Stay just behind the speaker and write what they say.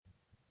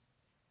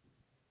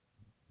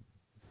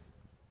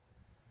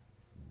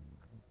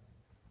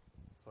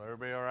So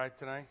everybody all right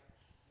tonight?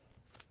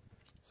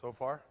 So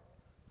far?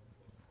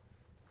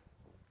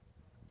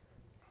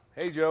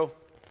 Hey, Joe.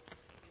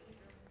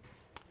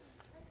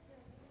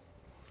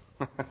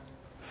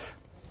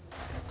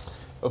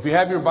 If you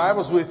have your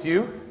Bibles with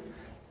you,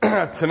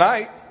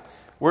 tonight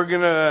we're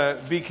going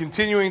to be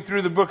continuing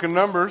through the book of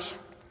Numbers.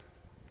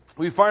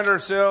 We find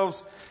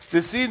ourselves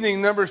this evening,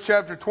 Numbers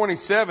chapter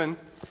 27.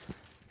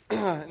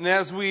 And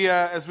as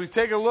we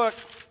take a look,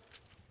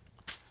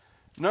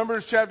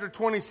 Numbers chapter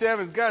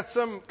 27 has got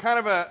some kind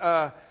of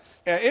a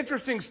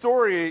interesting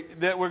story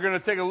that we're going to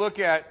take a look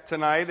at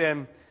tonight,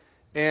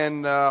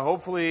 and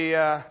hopefully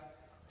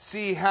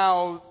see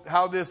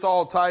how this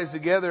all ties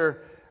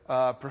together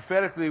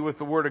prophetically with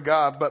the Word of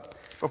God. But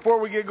before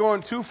we get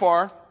going too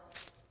far,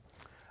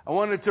 I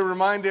wanted to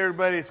remind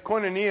everybody it's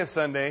Koinonia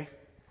Sunday,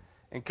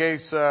 in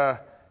case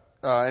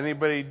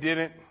anybody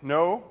didn't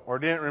know or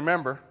didn't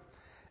remember.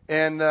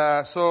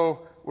 And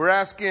so we're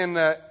asking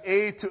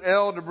A to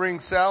L to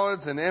bring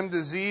salads and M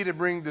to Z to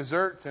bring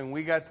desserts, and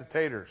we got the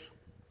taters.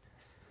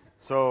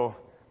 So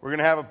we're going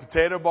to have a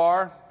potato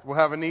bar. We'll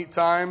have a neat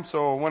time,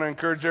 so I want to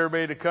encourage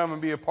everybody to come and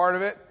be a part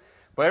of it.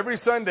 But every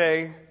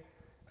Sunday,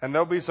 and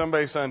there'll be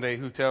somebody Sunday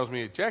who tells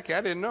me, Jackie,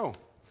 I didn't know.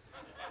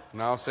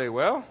 And I'll say,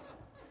 well,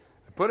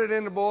 I put it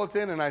in the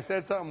bulletin, and I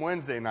said something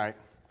Wednesday night.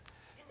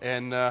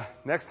 And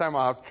next time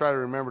I'll have to try to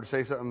remember to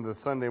say something the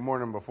Sunday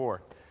morning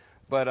before.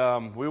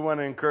 But we want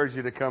to encourage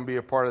you to come be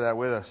a part of that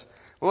with us.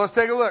 Well, let's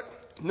take a look.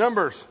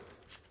 Numbers,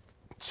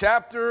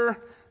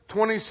 chapter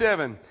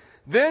 27.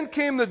 Then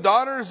came the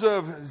daughters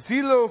of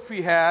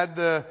Zelophehad,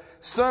 the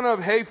son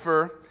of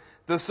Hepher,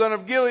 the son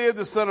of Gilead,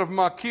 the son of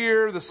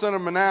Machir, the son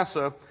of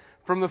Manasseh,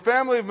 from the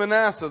family of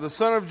Manasseh, the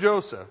son of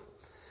Joseph.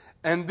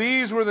 And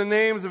these were the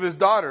names of his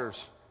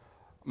daughters: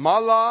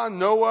 Mahlah,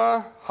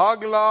 Noah,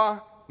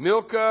 Haglah,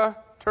 Milcah,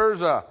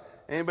 Tirzah.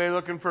 Anybody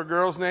looking for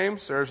girls'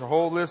 names? There's a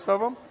whole list of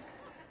them.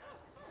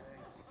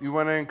 You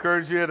want to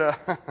encourage you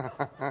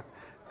to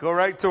go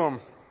right to them.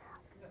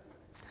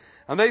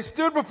 And they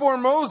stood before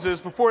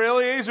Moses, before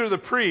Eleazar the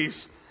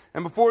priest,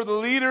 and before the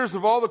leaders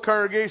of all the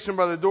congregation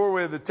by the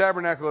doorway of the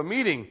tabernacle of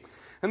meeting.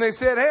 And they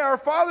said, hey, our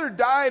father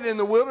died in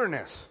the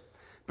wilderness,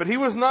 but he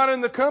was not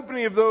in the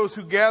company of those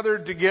who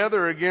gathered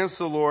together against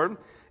the Lord,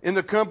 in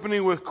the company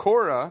with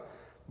Korah,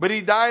 but he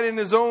died in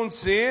his own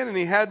sin, and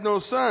he had no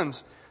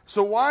sons.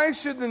 So why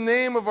should the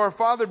name of our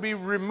father be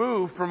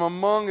removed from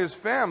among his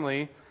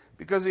family,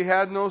 because he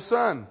had no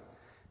son?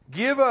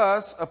 Give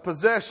us a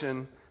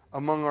possession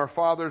among our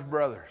father's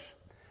brothers.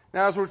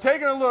 Now, as we're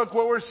taking a look,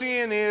 what we're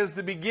seeing is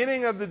the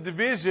beginning of the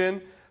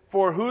division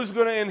for who's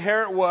going to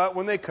inherit what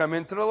when they come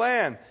into the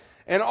land.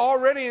 And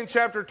already in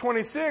chapter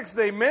 26,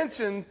 they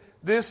mentioned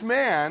this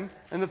man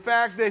and the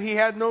fact that he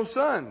had no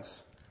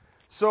sons,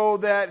 so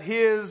that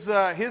his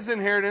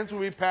inheritance will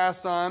be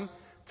passed on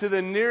to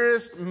the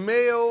nearest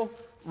male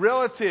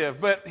relative.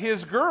 But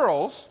his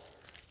girls,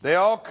 they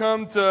all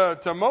come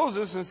to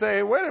Moses and say,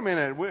 hey, wait a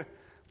minute,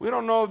 we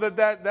don't know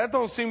that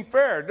don't seem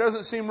fair. It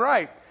doesn't seem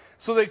right.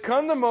 So they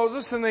come to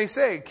Moses and they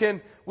say,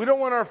 we don't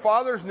want our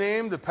father's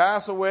name to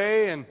pass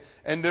away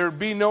and there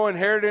be no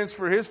inheritance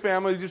for his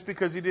family just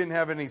because he didn't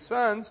have any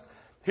sons.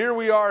 Here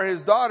we are,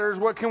 his daughters.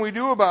 What can we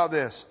do about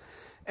this?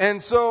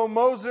 And so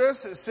Moses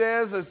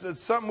says, it's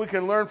something we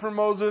can learn from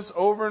Moses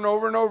over and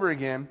over and over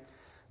again.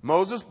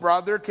 Moses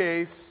brought their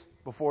case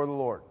before the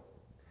Lord.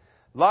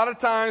 A lot of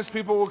times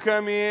people will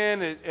come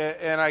in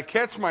and I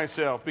catch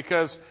myself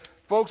because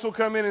folks will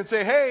come in and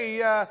say,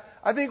 hey,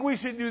 I think we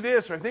should do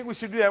this, or I think we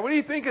should do that. What do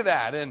you think of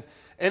that? And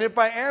if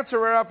I answer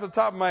right off the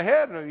top of my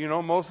head,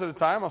 most of the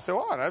time I'll say,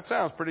 well, that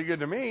sounds pretty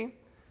good to me.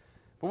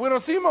 But we don't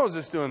see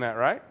Moses doing that,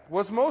 right?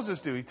 What's Moses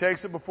do? He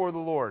takes it before the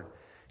Lord.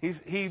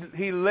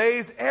 He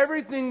lays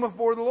everything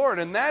before the Lord.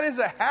 And that is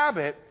a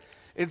habit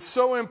it's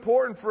so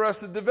important for us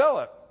to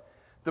develop.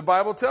 The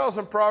Bible tells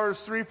in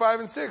Proverbs 3,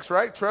 5, and 6,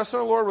 right? Trust in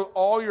the Lord with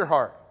all your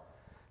heart.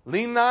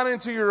 Lean not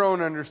into your own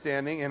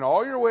understanding. In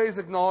all your ways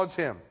acknowledge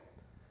Him.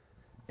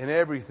 In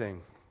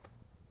everything.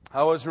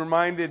 I was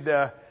reminded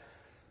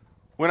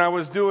when I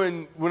was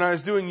doing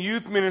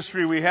youth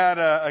ministry, we had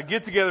a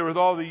get together with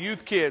all the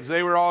youth kids.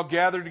 They were all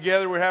gathered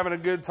together. We're having a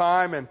good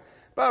time, and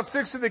about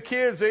 6 of the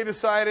kids, they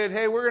decided,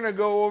 hey, we're going to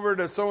go over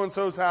to so and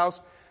so's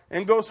house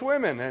and go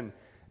swimming,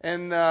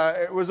 and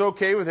it was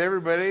okay with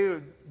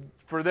everybody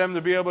for them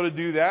to be able to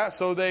do that.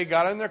 So they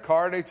got in their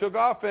car, they took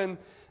off and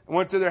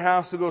went to their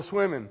house to go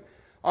swimming.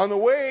 On the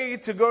way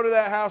to go to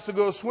that house to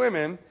go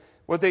swimming,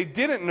 what they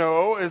didn't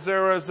know is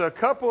there was a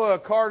couple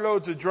of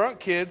carloads of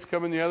drunk kids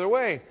coming the other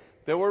way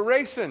that were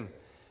racing.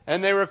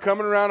 And they were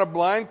coming around a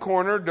blind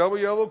corner, double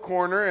yellow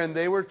corner, and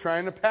they were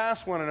trying to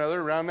pass one another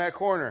around that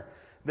corner.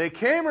 They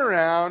came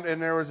around,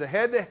 and there was a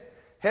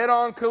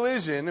head-on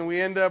collision, and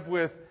we end up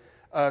with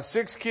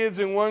 6 kids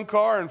in one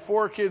car and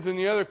 4 kids in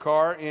the other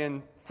car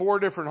in 4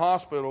 different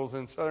hospitals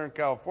in Southern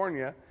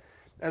California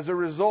as a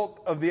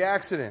result of the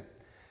accident.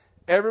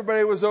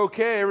 Everybody was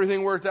okay.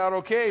 Everything worked out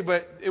okay.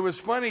 But it was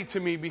funny to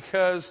me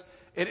because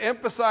it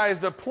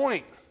emphasized a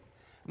point.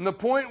 And the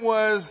point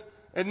was,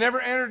 it never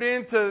entered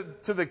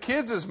into the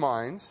kids'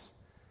 minds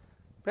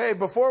Hey,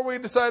 before we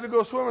decide to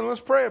go swimming, let's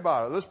pray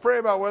about it. Let's pray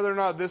about whether or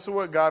not this is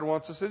what God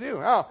wants us to do.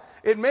 Now,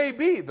 it may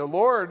be the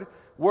Lord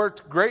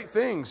worked great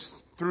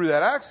things through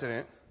that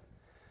accident,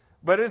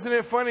 but isn't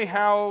it funny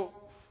how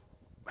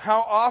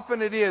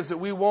often it is that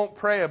we won't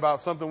pray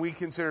about something we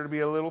consider to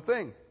be a little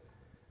thing?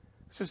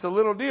 It's just a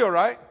little deal,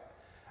 right?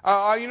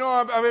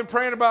 I've been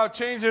praying about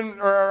changing,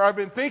 or I've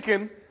been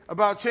thinking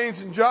about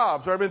changing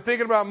jobs, or I've been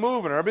thinking about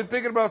moving, or I've been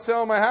thinking about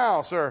selling my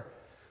house,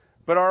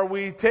 but are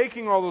we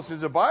taking all those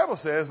things? The Bible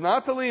says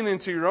not to lean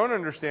into your own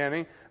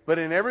understanding, but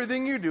in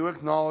everything you do,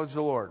 acknowledge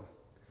the Lord.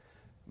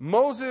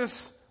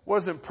 Moses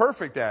wasn't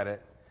perfect at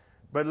it,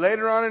 but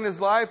later on in his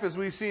life, as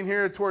we've seen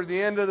here toward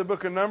the end of the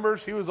book of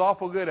Numbers, he was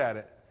awful good at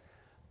it.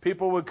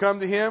 People would come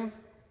to him,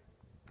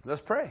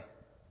 let's pray.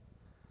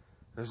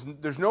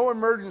 There's no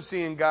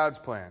emergency in God's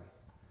plan.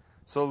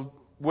 So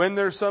when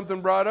there's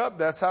something brought up,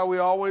 that's how we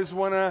always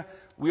want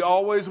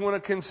to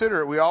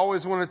consider it. We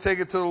always want to take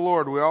it to the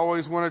Lord. We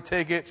always want to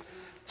take it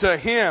to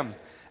Him.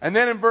 And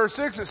then in verse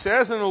 6 it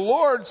says, and the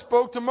Lord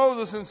spoke to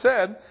Moses and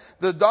said,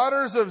 the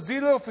daughters of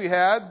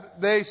Zelophehad,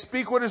 they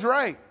speak what is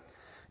right.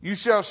 You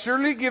shall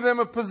surely give them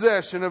a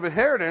possession of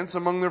inheritance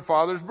among their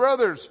father's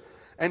brothers,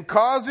 and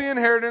cause the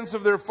inheritance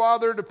of their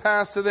father to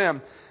pass to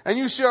them. And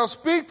you shall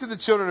speak to the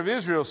children of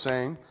Israel,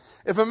 saying,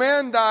 if a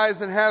man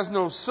dies and has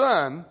no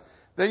son,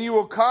 then you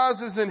will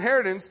cause his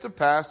inheritance to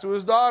pass to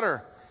his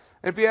daughter.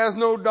 If he has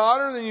no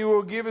daughter, then you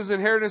will give his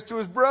inheritance to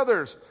his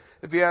brothers.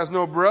 If he has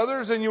no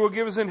brothers, then you will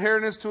give his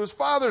inheritance to his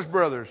father's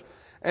brothers.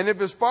 And if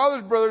his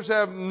father's brothers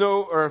have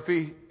no, or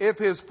if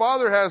his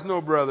father has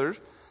no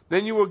brothers,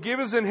 then you will give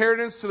his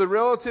inheritance to the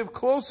relative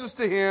closest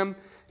to him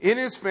in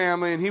his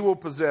family, and he will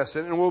possess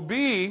it, and will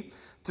be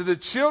to the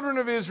children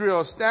of Israel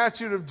a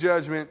statute of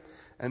judgment.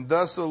 And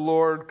thus the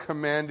Lord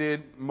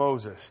commanded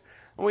Moses.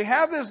 And we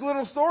have this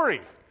little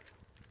story.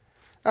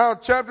 Now,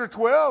 chapter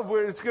 12,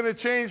 it's going to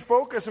change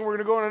focus and we're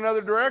going to go in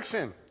another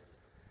direction.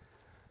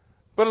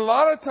 But a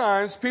lot of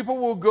times, people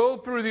will go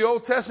through the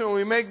Old Testament and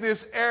we make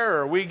this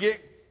error. We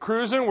get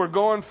cruising, we're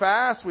going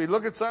fast, we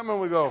look at something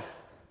and we go,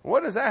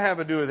 what does that have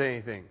to do with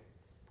anything?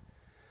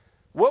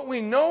 What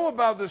we know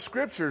about the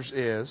Scriptures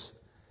is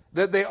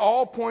that they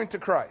all point to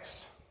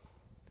Christ.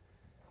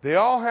 They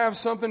all have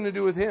something to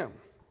do with Him.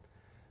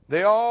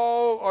 They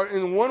all are,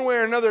 in one way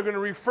or another, going to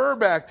refer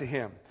back to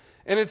Him.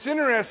 And it's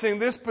interesting,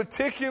 this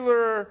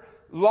particular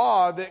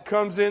law that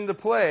comes into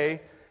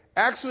play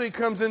actually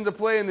comes into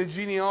play in the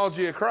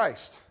genealogy of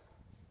Christ.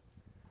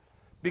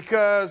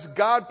 Because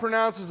God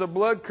pronounces a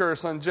blood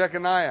curse on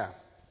Jeconiah.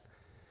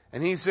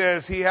 And he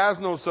says he has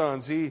no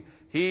sons.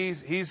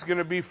 He's going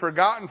to be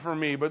forgotten from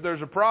me, but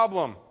there's a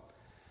problem.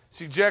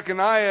 See,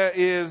 Jeconiah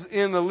is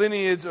in the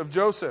lineage of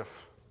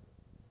Joseph.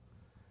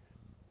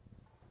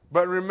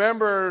 But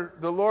remember,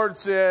 the Lord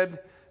said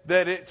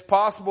that it's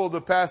possible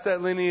to pass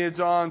that lineage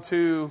on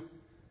to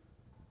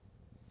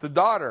the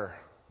daughter.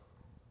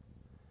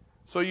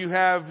 So you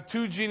have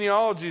two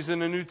genealogies in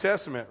the New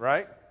Testament,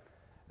 right?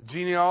 A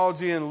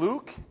genealogy in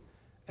Luke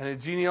and a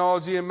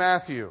genealogy in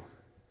Matthew.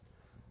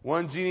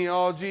 One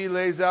genealogy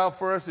lays out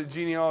for us a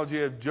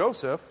genealogy of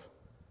Joseph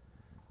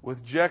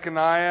with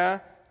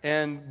Jeconiah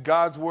and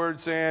God's word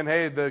saying,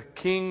 hey, the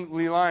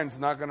kingly line's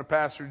not going to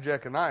pass through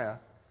Jeconiah.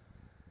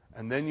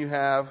 And then you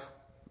have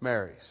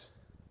Mary's,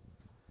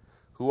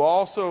 who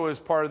also is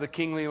part of the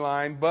kingly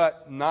line,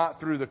 but not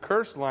through the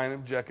cursed line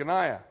of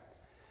Jeconiah.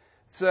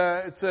 It's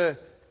a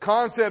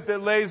concept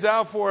that lays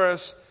out for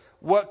us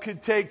what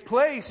could take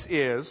place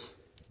is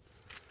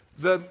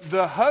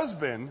the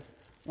husband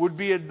would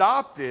be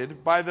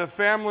adopted by the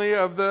family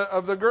of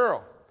the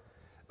girl,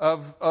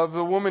 of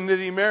the woman that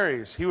he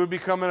marries. He would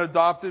become an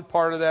adopted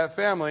part of that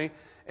family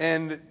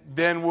and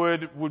then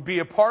would be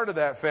a part of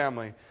that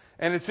family.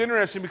 And it's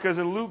interesting because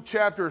in Luke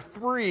chapter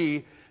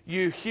 3,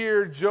 you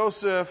hear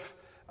Joseph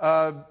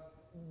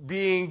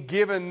being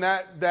given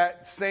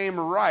that same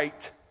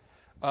right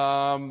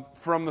from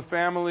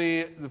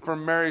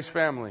Mary's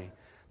family,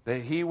 that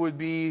he would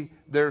be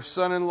their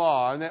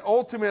son-in-law, and that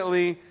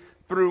ultimately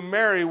through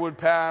Mary would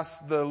pass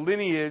the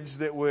lineage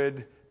that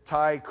would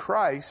tie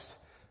Christ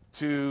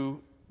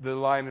to the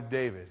line of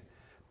David.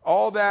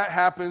 All that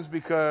happens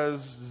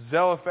because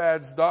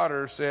Zelophehad's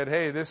daughter said,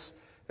 hey, this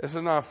is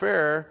not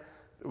fair.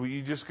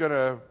 You're just going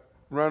to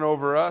run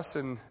over us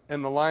and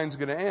the line's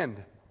going to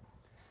end.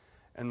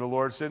 And the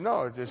Lord said,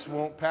 no, it just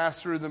won't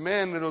pass through the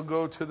men. It'll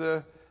go to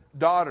the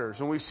daughters.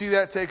 And we see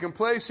that taking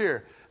place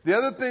here. The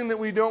other thing that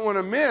we don't want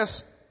to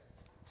miss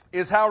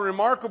is how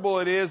remarkable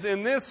it is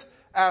in this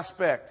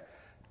aspect.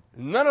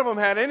 None of them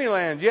had any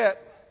land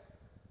yet.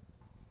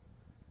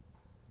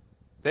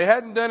 They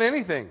hadn't done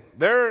anything.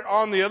 They're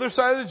on the other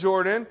side of the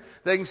Jordan.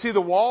 They can see the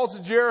walls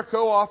of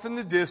Jericho off in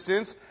the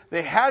distance.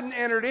 They hadn't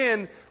entered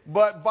in,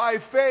 but by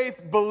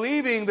faith,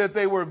 believing that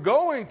they were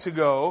going to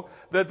go,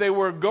 that they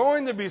were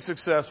going to be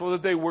successful,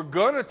 that they were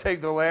going to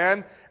take the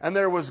land, and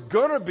there was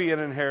going to be an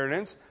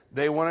inheritance,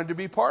 they wanted to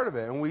be part of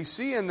it. And we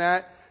see in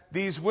that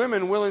these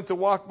women willing to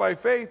walk by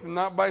faith and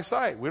not by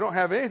sight. We don't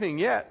have anything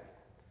yet,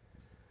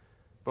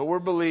 but we're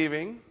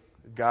believing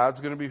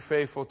God's going to be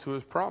faithful to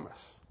His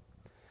promise.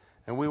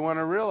 And we want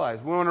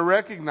to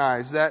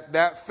recognize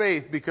that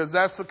faith, because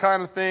that's the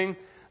kind of thing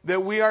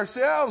that we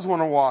ourselves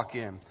want to walk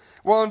in.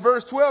 Well, in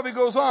verse 12, he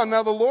goes on,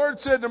 "Now the Lord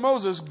said to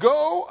Moses,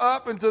 go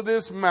up into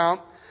this Mount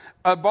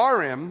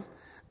Abarim,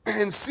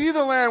 and see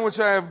the land which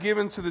I have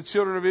given to the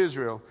children of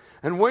Israel.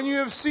 And when you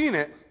have seen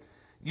it,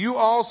 you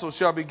also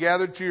shall be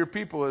gathered to your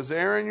people, as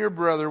Aaron your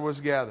brother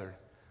was gathered."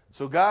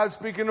 So God's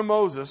speaking to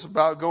Moses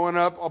about going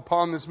up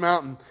upon this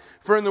mountain.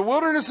 "For in the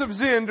wilderness of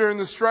Zin, during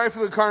the strife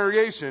of the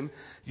congregation,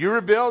 you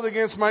rebelled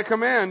against my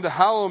command to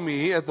hallow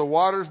me at the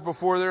waters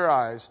before their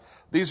eyes.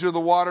 These are the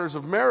waters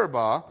of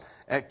Meribah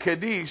at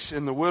Kadesh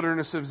in the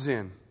wilderness of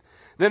Zin."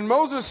 Then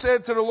Moses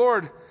said to the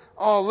Lord,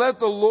 "Oh, let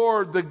the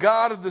Lord, the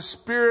God of the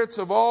spirits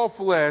of all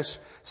flesh,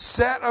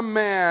 set a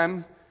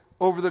man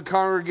over the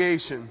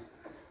congregation,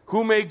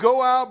 who may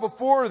go out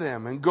before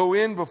them and go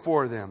in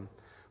before them,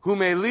 who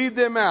may lead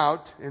them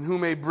out and who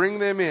may bring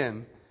them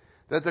in,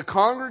 that the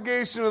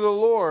congregation of the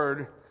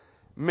Lord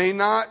may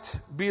not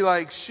be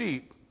like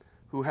sheep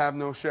who have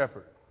no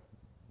shepherd."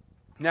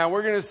 Now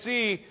we're going to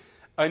see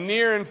a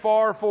near and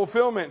far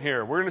fulfillment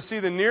here. We're going to see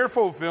the near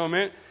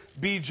fulfillment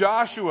be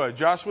Joshua.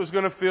 Joshua's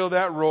going to fill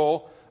that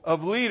role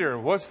of leader.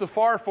 What's the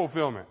far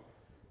fulfillment?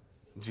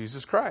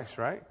 Jesus Christ,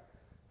 right?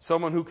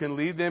 Someone who can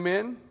lead them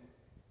in,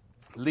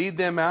 lead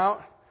them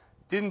out.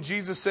 Didn't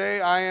Jesus say,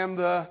 "I am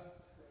the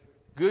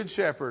good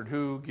shepherd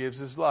who gives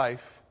his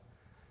life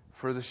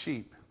for the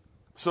sheep"?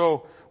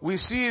 So we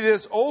see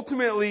this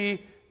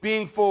ultimately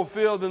being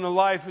fulfilled in the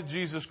life of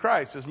Jesus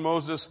Christ, as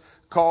Moses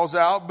calls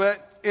out.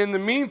 But in the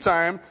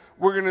meantime,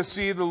 we're going to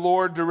see the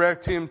Lord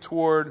direct him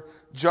toward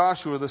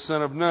Joshua, the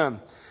son of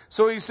Nun.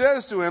 So he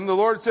says to him, the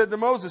Lord said to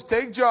Moses,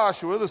 "Take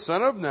Joshua, the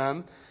son of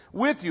Nun,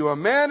 with you, a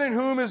man in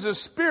whom is a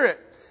spirit,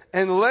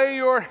 and lay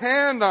your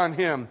hand on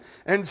him,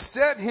 and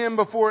set him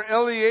before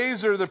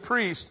Eleazar the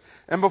priest,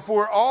 and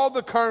before all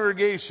the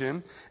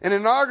congregation, and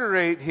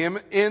inaugurate him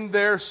in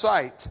their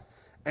sight.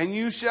 And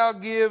you shall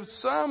give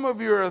some of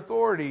your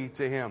authority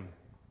to him."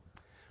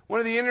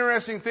 One of the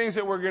interesting things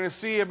that we're going to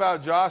see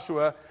about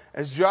Joshua,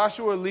 as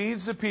Joshua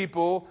leads the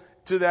people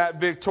to that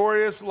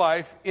victorious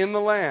life in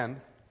the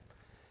land,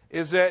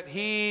 is that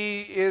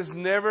he is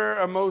never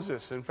a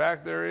Moses. In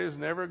fact, there is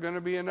never going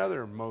to be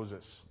another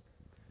Moses.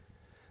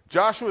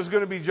 Joshua is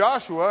going to be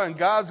Joshua, and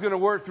God's going to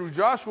work through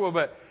Joshua,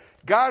 but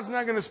God's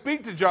not going to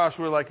speak to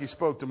Joshua like he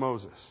spoke to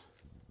Moses.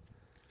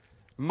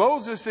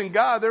 Moses and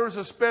God, there was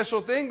a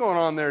special thing going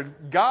on there.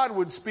 God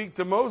would speak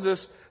to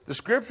Moses, the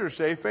scriptures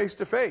say, face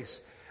to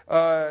face.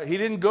 He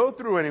didn't go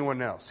through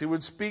anyone else. He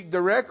would speak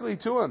directly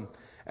to him.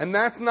 And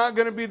that's not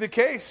going to be the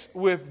case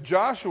with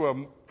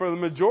Joshua. For the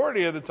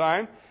majority of the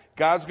time,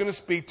 God's going to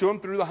speak to him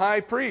through the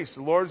high priest.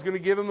 The Lord's going to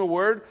give him the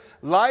word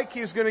like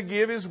he's going to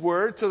give his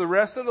word to the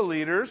rest of the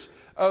leaders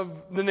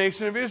of the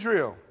nation of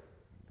Israel.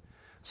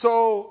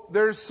 So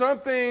there's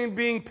something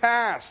being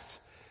passed.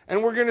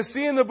 And we're going to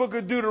see in the book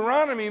of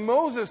Deuteronomy,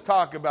 Moses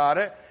talk about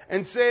it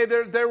and say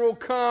there will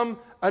come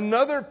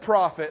another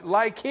prophet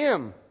like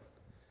him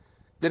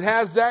that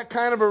has that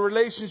kind of a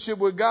relationship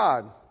with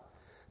God.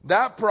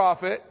 That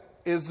prophet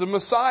is the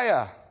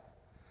Messiah,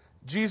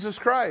 Jesus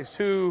Christ,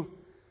 who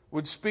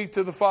would speak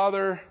to the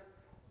Father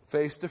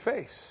face to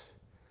face.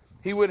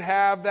 He would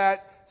have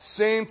that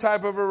same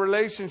type of a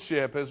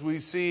relationship as we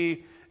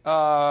see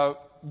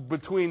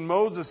between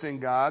Moses and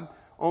God,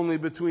 only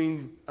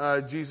between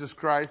Jesus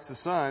Christ, the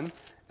Son,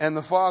 and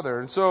the Father.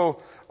 And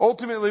so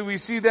ultimately we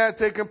see that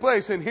taking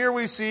place. And here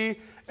we see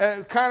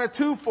kind of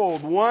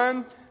twofold.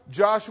 One,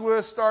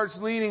 Joshua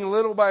starts leading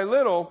little by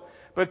little.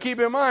 But keep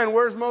in mind,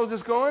 where's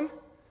Moses going?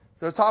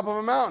 To the top of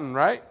a mountain,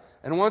 right?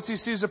 And once he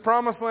sees the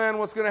promised land,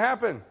 what's going to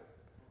happen?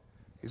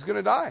 He's going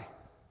to die.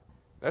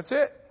 That's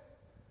it.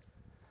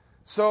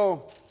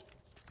 So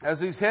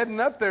as he's heading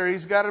up there,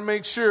 he's got to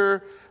make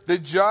sure that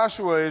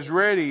Joshua is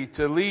ready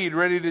to lead,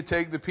 ready to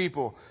take the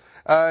people.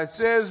 It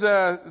says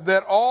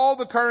that all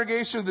the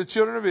congregation of the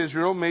children of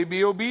Israel may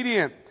be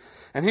obedient.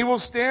 And he will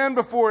stand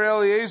before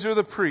Eleazar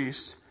the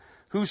priest,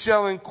 who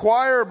shall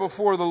inquire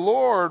before the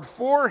Lord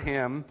for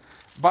him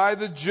by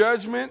the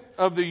judgment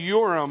of the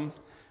Urim.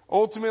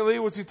 Ultimately,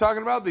 what's he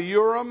talking about? The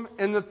Urim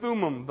and the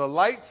Thummim, the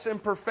lights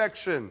and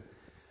perfection.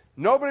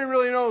 Nobody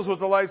really knows what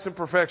the lights and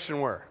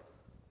perfection were.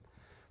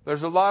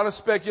 There's a lot of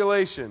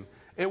speculation.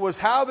 It was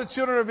how the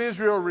children of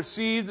Israel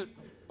received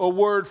a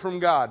word from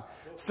God.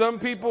 Some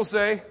people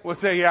will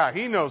say, yeah,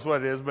 he knows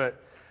what it is,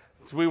 but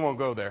we won't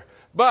go there.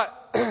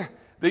 But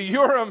the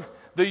Urim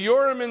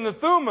and the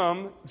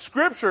Thummim,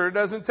 Scripture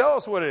doesn't tell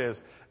us what it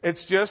is.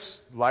 It's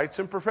just lights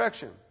and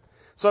perfection.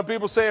 Some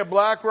people say a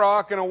black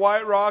rock and a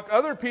white rock.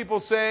 Other people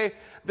say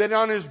that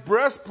on his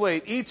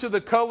breastplate, each of the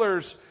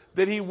colors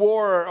that he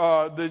wore,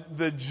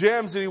 the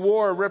gems that he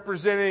wore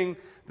representing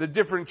the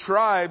different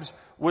tribes,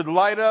 would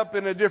light up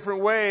in a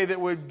different way that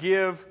would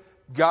give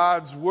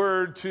God's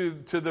word to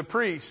the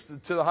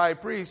priest, to the high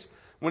priest,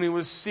 when he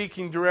was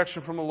seeking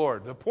direction from the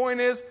Lord. The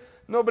point is,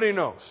 nobody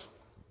knows.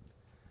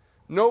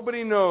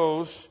 Nobody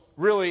knows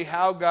really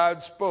how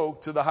God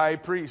spoke to the high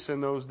priest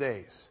in those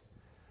days.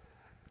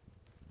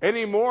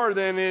 any more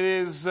than it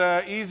is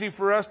easy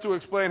for us to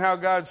explain how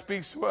God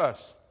speaks to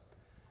us.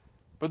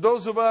 But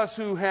those of us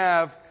who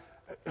have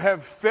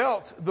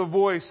felt the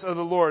voice of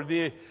the Lord,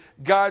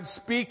 God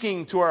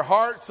speaking to our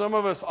heart, some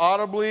of us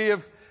audibly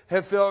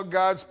have felt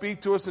God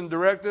speak to us and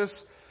direct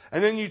us,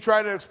 and then you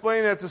try to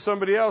explain that to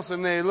somebody else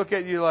and they look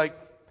at you like,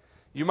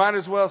 you might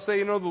as well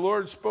say, the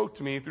Lord spoke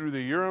to me through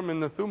the Urim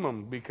and the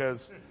Thummim,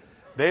 because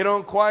they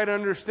don't quite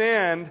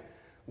understand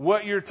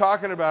what you're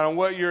talking about and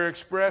what you're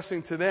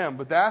expressing to them.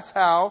 But that's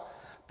how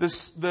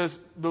the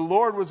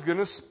Lord was going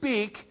to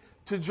speak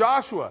to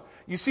Joshua.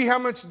 You see how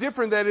much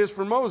different that is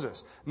for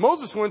Moses.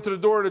 Moses went to the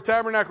door of the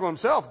tabernacle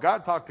himself.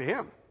 God talked to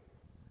him.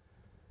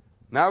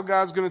 Now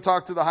God's going to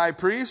talk to the high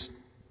priest.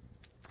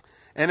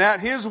 And at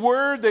his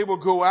word they will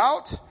go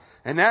out,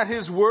 and at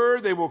his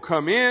word they will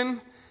come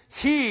in,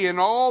 he and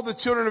all the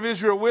children of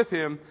Israel with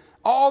him,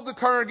 all the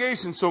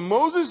congregation. So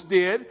Moses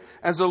did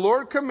as the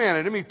Lord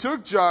commanded him. He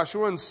took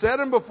Joshua and set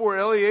him before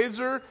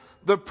Eleazar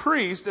the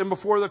priest and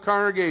before the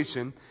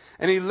congregation.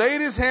 And he laid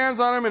his hands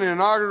on him and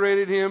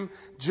inaugurated him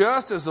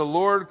just as the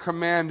Lord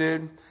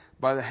commanded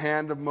by the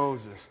hand of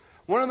Moses.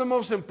 One of the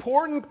most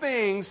important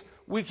things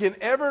we can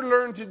ever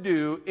learn to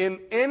do in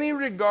any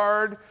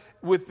regard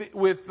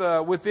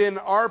within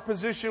our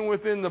position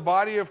within the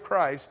body of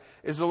Christ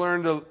is to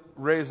learn to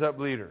raise up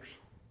leaders.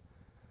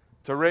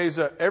 To raise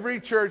up. Every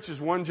church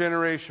is one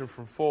generation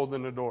from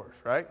folding the doors,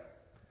 right?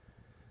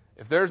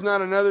 If there's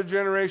not another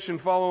generation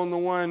following the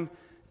one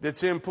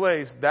that's in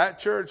place, that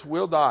church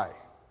will die.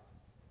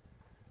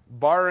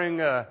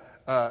 Barring an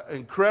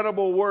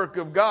incredible work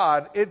of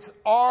God, it's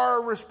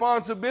our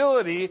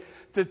responsibility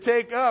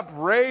to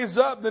raise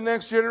up the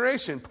next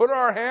generation. Put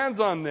our hands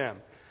on them.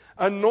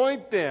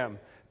 Anoint them.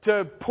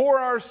 To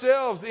pour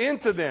ourselves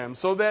into them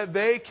so that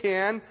they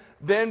can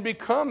then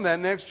become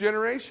that next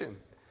generation.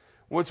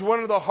 What's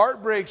one of the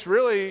heartbreaks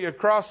really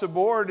across the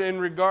board in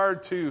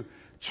regard to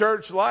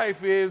church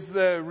life is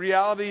the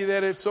reality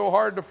that it's so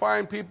hard to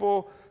find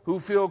people who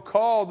feel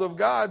called of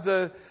God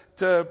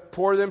to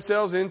pour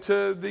themselves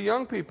into the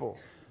young people,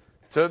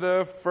 to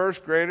the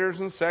first graders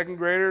and second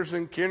graders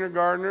and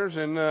kindergartners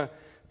and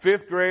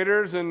fifth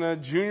graders and the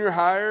junior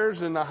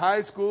hires and the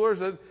high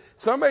schoolers.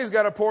 Somebody's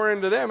got to pour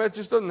into them. It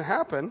just doesn't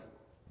happen.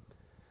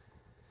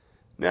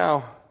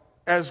 Now,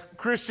 as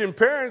Christian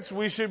parents,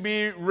 we should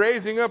be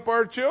raising up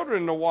our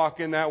children to walk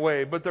in that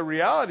way. But the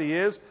reality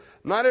is,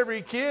 not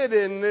every kid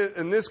in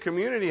this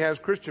community has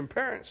Christian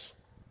parents.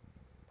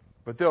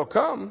 But they'll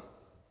come.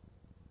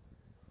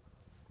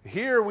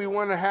 Here we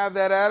want to have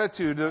that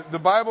attitude. The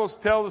Bible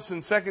tells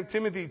us in 2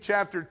 Timothy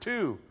chapter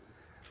 2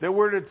 that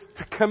we're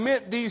to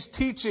commit these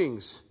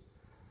teachings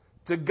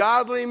to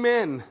godly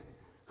men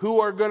who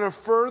are going to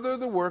further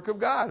the work of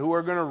God, who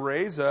are going to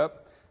raise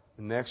up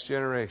the next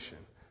generation.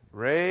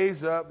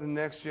 Raise up the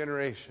next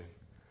generation.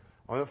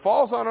 Well, it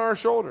falls on our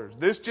shoulders.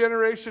 This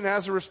generation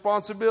has a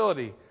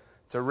responsibility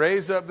to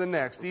raise up the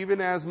next,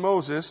 even as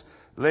Moses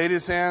laid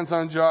his hands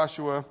on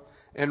Joshua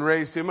and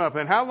raised him up.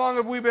 And how long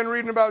have we been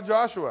reading about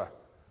Joshua?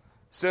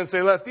 Since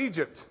they left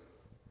Egypt.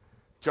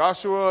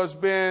 Joshua has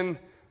been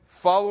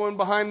following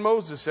behind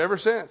Moses ever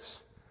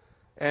since.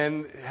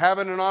 And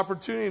having an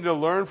opportunity to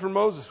learn from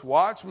Moses,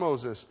 watch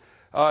Moses.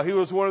 He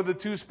was one of the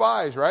 2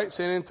 spies, right?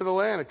 Sent into the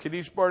land of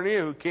Kadesh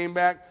Barnea, who came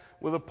back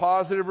with a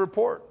positive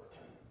report.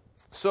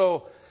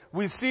 So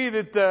we see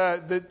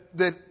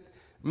that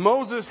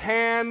Moses'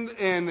 hand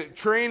and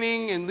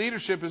training and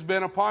leadership has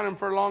been upon him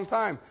for a long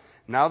time.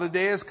 Now the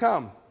day has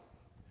come.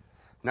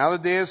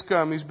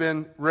 He's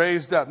been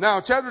raised up.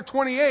 Now, chapter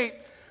 28,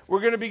 we're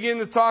going to begin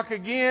to talk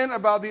again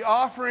about the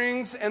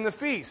offerings and the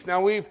feasts.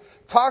 Now, we've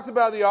talked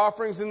about the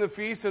offerings and the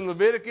feasts in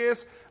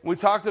Leviticus. We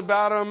talked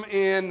about them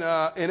in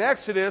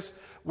Exodus.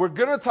 We're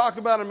going to talk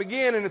about them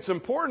again, and it's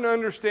important to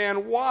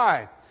understand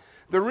why.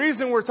 The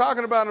reason we're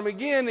talking about them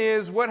again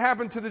is what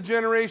happened to the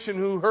generation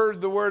who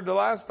heard the word the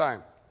last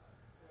time.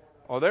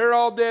 Well, they're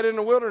all dead in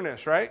the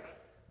wilderness, right?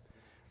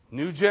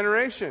 New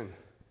generation.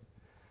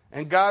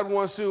 And God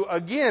wants to,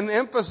 again,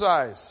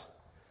 emphasize.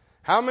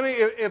 How many,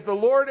 if the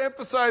Lord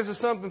emphasizes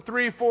something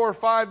 3, 4,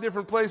 5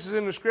 different places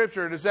in the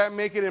Scripture, does that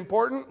make it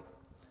important?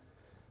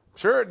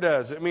 Sure it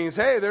does. It means,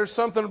 hey, there's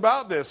something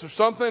about this. There's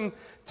something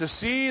to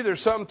see. There's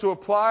something to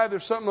apply.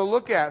 There's something to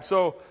look at.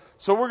 So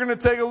we're going to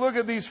take a look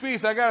at these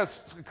feasts. I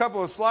got a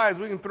couple of slides.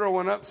 We can throw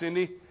one up,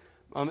 Cindy,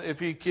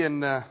 if you can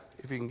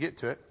get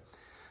to it.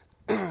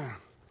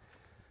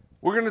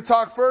 We're going to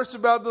talk first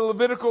about the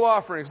Levitical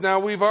offerings. Now,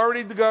 we've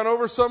already gone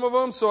over some of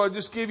them, so I'll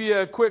just give you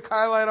a quick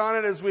highlight on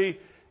it as we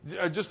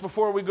just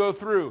before we go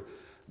through.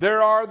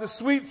 There are the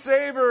sweet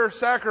savor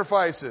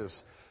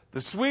sacrifices.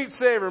 The sweet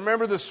savor,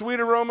 remember the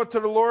sweet aroma to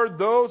the Lord?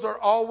 Those are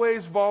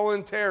always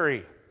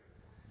voluntary.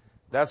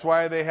 That's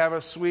why they have a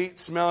sweet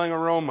smelling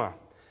aroma.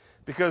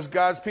 Because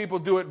God's people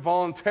do it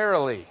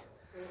voluntarily.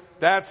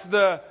 That's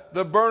the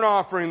burnt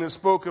offering that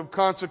spoke of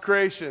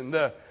consecration.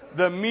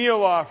 The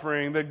meal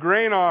offering, the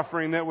grain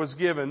offering that was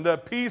given, the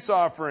peace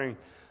offering.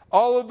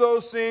 All of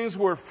those things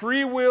were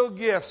free will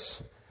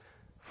gifts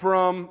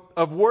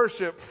of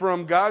worship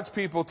from God's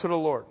people to the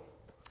Lord.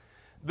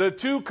 The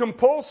two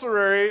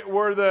compulsory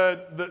were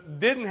the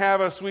didn't have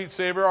a sweet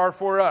savor are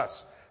for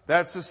us.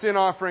 That's the sin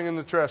offering and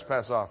the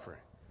trespass offering.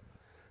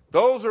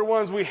 Those are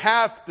ones we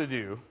have to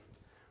do,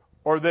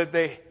 or that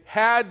they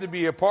had to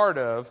be a part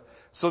of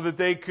so that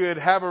they could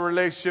have a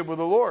relationship with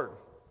the Lord.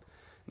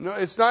 No,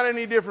 it's not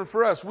any different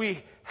for us.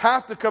 We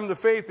have to come to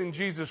faith in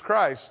Jesus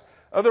Christ.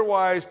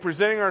 Otherwise,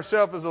 presenting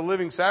ourselves as a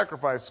living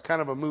sacrifice is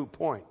kind of a moot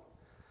point.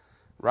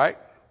 Right?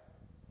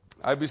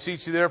 I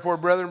beseech you, therefore,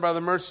 brethren, by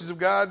the mercies of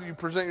God, you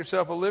present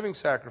yourself a living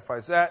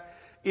sacrifice. That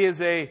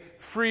is a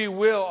free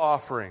will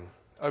offering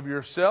of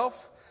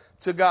yourself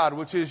to God,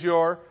 which is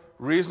your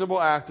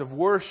reasonable act of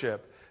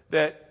worship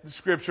that the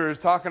Scripture is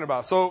talking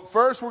about. So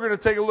first, we're going to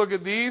take a look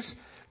at these.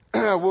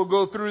 We'll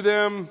go through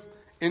them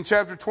in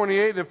chapter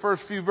 28, the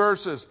first few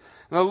verses.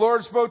 And the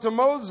Lord spoke to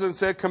Moses and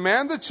said,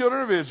 command the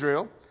children of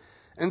Israel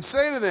and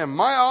say to them,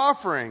 my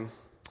offering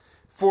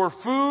for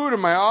food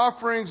and my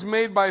offerings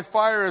made by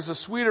fire is a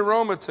sweet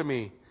aroma to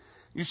me.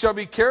 You shall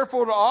be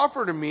careful to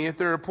offer to me at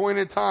their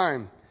appointed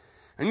time.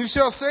 And you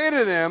shall say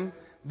to them,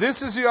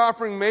 this is the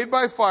offering made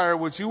by fire,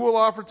 which you will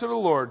offer to the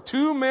Lord.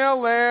 2 male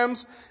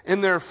lambs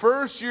in their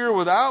first year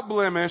without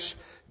blemish,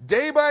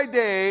 day by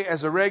day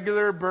as a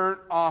regular burnt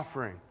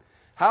offering.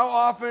 How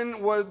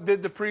often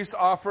did the priest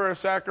offer a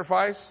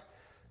sacrifice?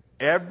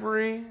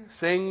 Every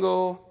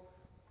single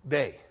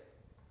day.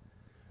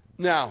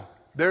 Now,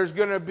 there's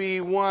going to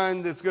be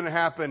one that's going to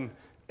happen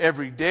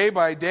every day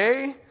by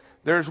day.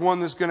 There's one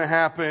that's going to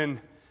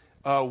happen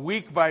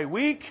week by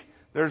week.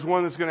 There's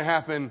one that's going to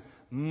happen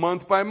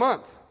month by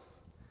month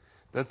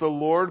that the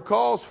Lord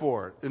calls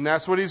for. And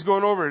that's what he's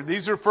going over.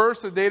 These are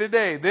first the day to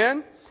day.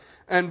 Then,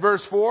 and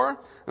verse 4,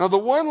 now the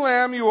one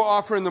lamb you will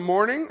offer in the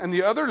morning, and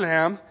the other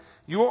lamb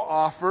you will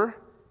offer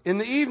in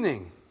the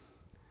evening.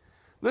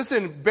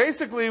 Listen,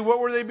 basically what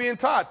were they being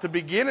taught? To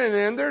begin and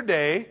end their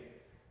day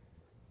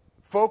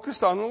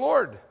focused on the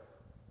Lord.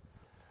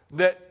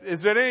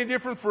 Is that any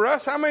different for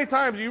us? How many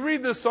times you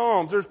read the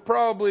Psalms, there's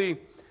probably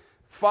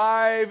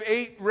 5,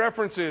 8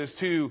 references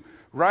to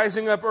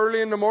rising up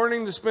early in the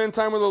morning to spend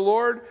time with the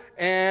Lord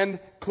and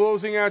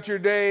closing out your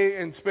day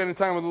and spending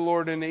time with the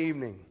Lord in the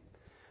evening.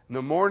 In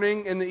the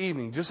morning and the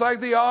evening. Just like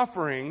the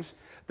offerings,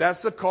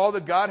 that's the call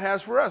that God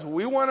has for us.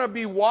 We want to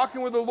be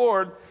walking with the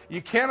Lord.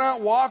 You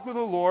cannot walk with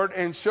the Lord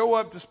and show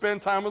up to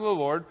spend time with the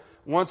Lord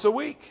once a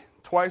week,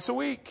 twice a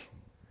week,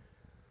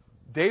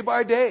 day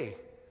by day,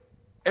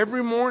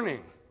 every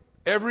morning,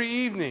 every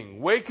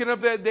evening, waking up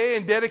that day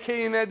and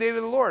dedicating that day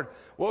to the Lord.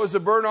 What was the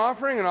burnt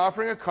offering? An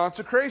offering of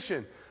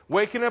consecration.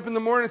 Waking up in the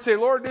morning and say,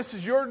 Lord, this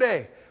is your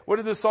day. What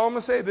did the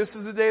psalmist say? This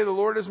is the day the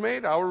Lord has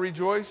made. I will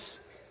rejoice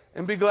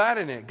and be glad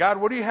in it.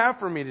 God, what do you have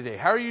for me today?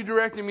 How are you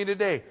directing me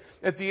today?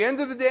 At the end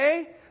of the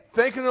day,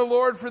 thanking the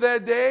Lord for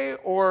that day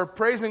or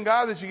praising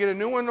God that you get a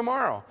new one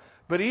tomorrow.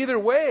 But either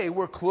way,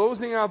 we're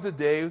closing out the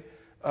day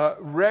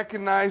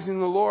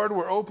recognizing the Lord.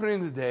 We're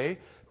opening the day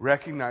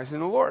recognizing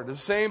the Lord. The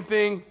same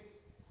thing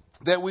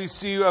that we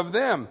see of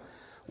them.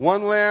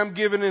 One lamb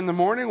given in the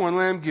morning, one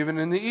lamb given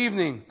in the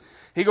evening.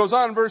 He goes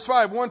on in verse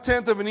 5,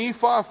 1/10 of an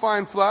ephah of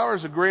fine flour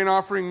is a grain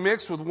offering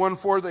mixed with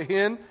 1/4 a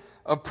hin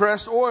of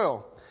pressed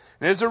oil.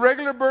 And it is a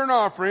regular burnt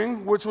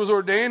offering, which was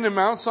ordained in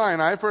Mount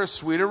Sinai for a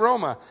sweet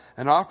aroma,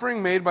 an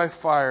offering made by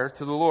fire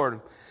to the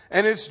Lord.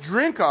 And its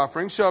drink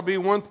offering shall be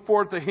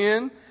 1/4 a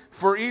hin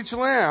for each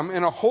lamb.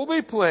 In a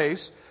holy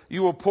place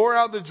you will pour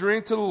out the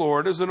drink to the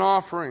Lord as an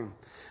offering.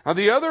 Now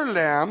the other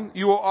lamb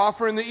you will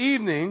offer in the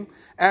evening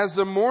as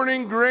the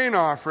morning grain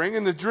offering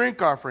and the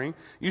drink offering.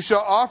 You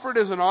shall offer it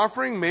as an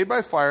offering made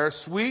by fire,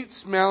 sweet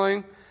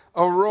smelling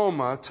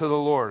aroma to the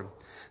Lord.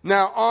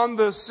 Now on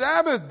the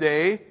Sabbath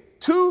day,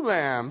 2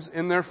 lambs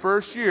in their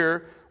first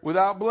year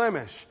without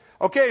blemish.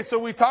 Okay, so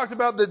we talked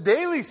about the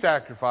daily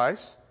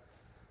sacrifice,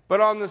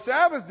 but on the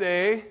Sabbath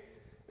day,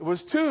 it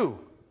was 2.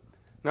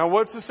 Now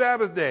what's the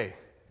Sabbath day?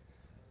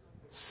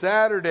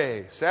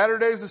 Saturday.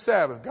 Saturday's the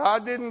Sabbath.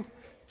 God didn't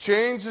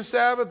change the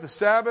Sabbath. The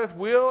Sabbath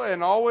will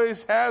and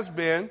always has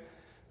been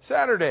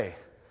Saturday.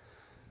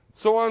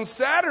 So on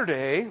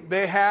Saturday,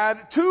 they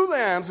had 2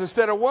 lambs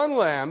instead of 1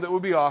 lamb that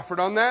would be offered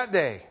on that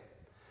day.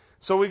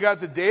 So we got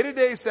the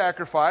day-to-day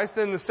sacrifice.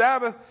 Then the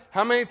Sabbath,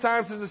 how many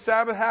times does the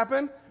Sabbath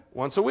happen?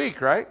 Once a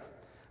week, right?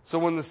 So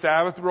when the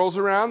Sabbath rolls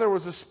around, there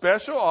was a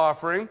special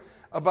offering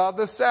about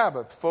the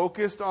Sabbath,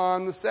 focused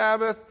on the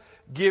Sabbath,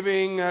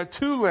 giving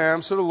 2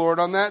 lambs to the Lord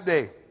on that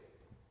day.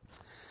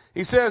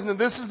 He says, now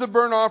this is the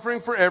burnt offering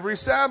for every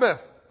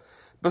Sabbath,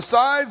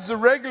 besides the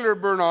regular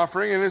burnt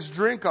offering and its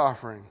drink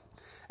offering.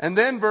 And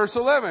then verse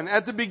 11,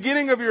 at the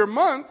beginning of your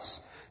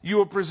months, you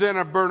will present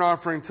a burnt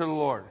offering to the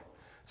Lord.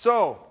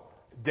 So,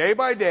 day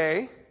by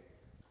day,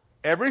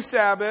 every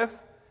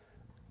Sabbath,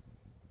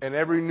 and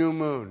every new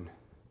moon.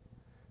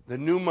 The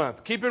new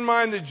month. Keep in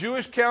mind the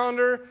Jewish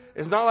calendar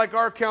is not like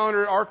our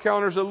calendar. Our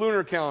calendar is a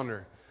lunar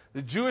calendar.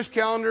 The Jewish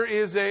calendar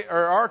is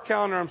our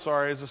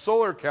calendar, is a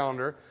solar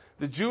calendar.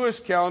 The Jewish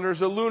calendar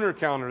is a lunar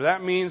calendar.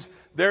 That means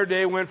their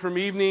day went from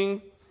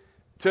evening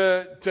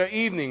to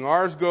evening.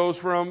 Ours goes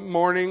from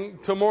morning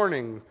to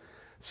morning.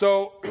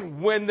 So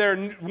when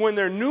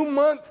their new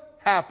month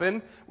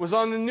happened was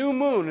on the new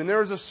moon, and there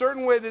was a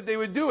certain way that they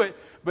would do it.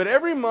 But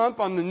every month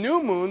on the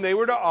new moon, they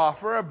were to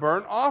offer a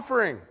burnt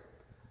offering.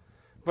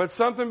 But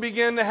something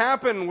began to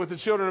happen with the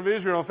children of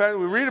Israel. In fact,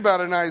 we read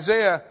about it in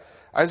Isaiah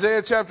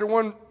chapter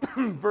 1,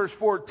 verse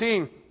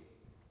 14.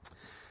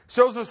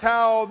 Shows us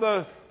how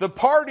the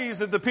parties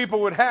that the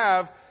people would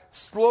have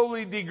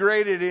slowly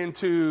degraded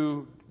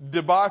into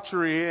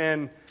debauchery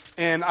and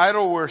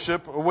idol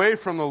worship away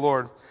from the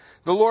Lord.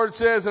 The Lord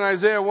says in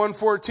Isaiah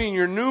 1:14,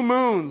 your new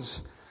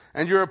moons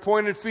and your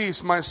appointed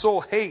feasts my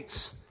soul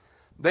hates.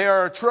 They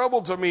are a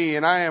trouble to me,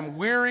 and I am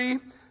weary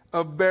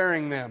of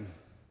bearing them.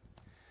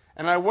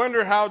 And I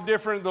wonder how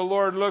different the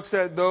Lord looks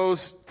at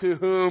those to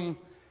whom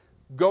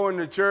going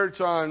to church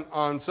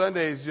on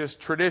Sunday is just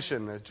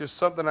tradition. It's just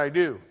something I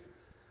do.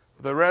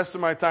 For the rest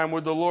of my time,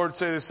 would the Lord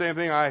say the same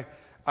thing?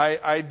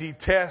 I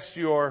detest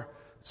your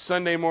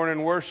Sunday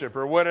morning worship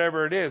or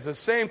whatever it is. The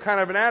same kind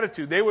of an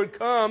attitude. They would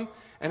come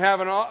and have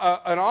an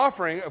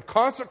offering of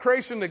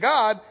consecration to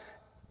God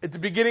at the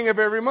beginning of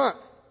every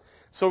month.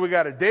 So we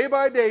got a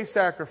day-by-day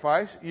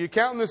sacrifice. You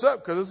counting this up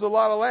because there's a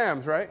lot of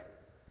lambs, right?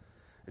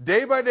 A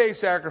day-by-day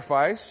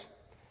sacrifice.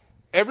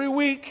 Every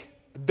week,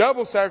 a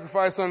double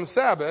sacrifice on the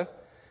Sabbath.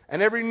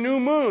 And every new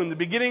moon, the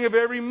beginning of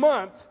every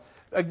month,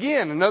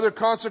 again, another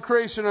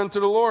consecration unto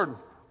the Lord.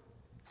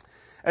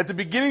 At the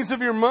beginnings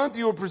of your month,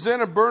 you will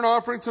present a burnt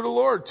offering to the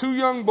Lord. 2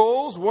 young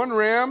bulls, 1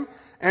 ram,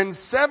 and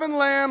 7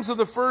 lambs of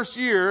the first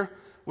year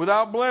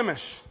without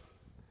blemish.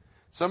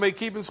 Somebody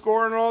keeping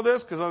score on all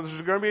this? Because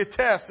there's going to be a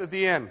test at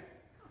the end.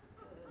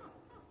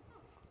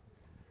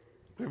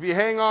 If you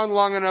hang on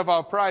long enough,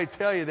 I'll probably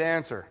tell you the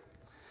answer.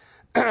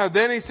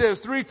 Then he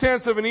says,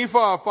 3/10 of an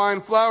ephah of fine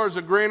flour is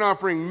a grain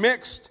offering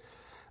mixed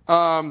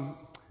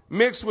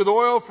with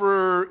oil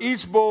for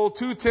each bowl.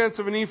 2/10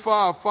 of an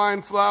ephah of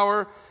fine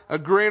flour, a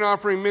grain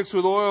offering mixed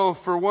with oil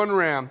for 1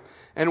 ram.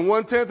 And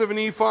 1/10 of an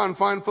ephah of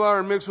fine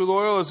flour mixed with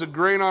oil is a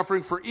grain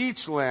offering for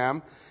each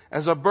lamb,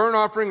 as a burnt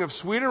offering of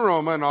sweet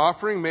aroma, an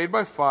offering made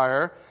by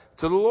fire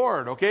to the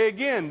Lord. Okay,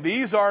 again,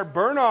 these are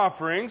burnt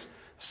offerings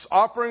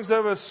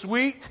of a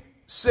sweet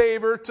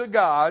savor to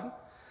God,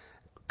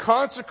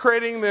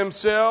 consecrating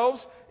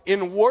themselves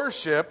in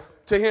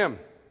worship to Him.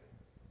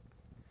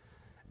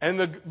 And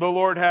the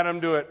Lord had them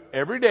do it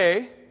every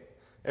day,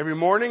 every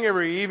morning,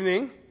 every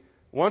evening,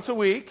 once a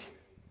week,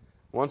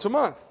 once a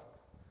month.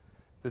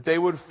 That they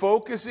would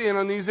focus in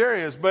on these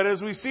areas. But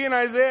as we see in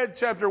Isaiah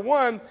chapter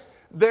 1,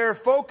 their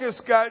focus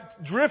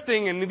got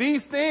drifting, and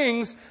these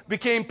things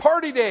became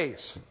party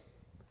days.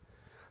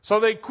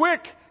 So they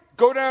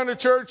go down to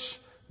church,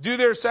 do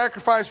their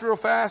sacrifice real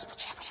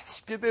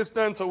fast, get this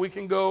done so we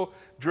can go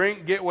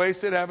drink, get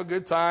wasted, have a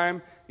good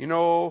time,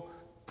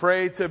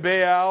 pray to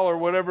Baal or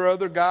whatever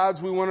other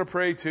gods we want to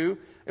pray to.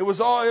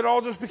 It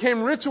all just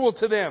became ritual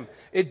to them.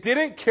 It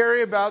didn't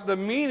carry about the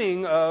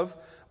meaning of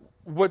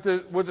what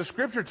the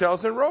scripture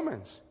tells in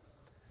Romans.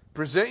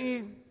 Present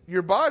ye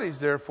your bodies,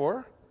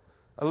 therefore,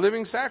 a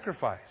living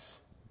sacrifice.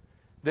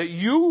 That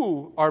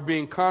you are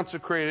being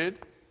consecrated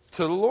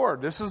to the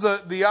Lord. This is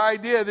the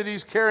idea that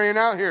he's carrying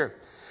out here.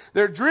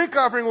 Their drink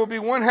offering will be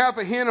 1/2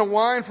 a hin of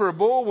wine for a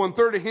bull,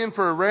 1/3 a hin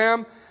for a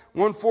ram,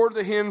 1/4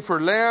 a hin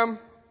for lamb.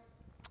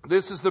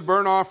 This is the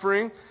burnt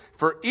offering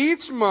for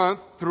each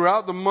month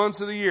throughout the months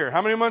of the year.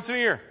 How many months in a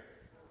year?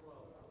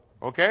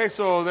 Okay,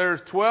 so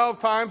there's 12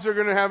 times they're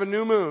going to have a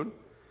new moon.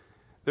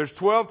 There's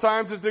 12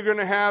 times that they're going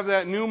to have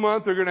that new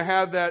month. They're going to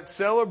have that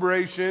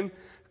celebration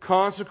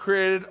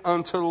consecrated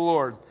unto the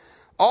Lord.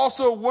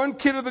 Also, 1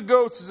 kid of the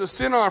goats as a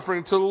sin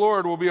offering to the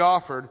Lord will be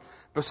offered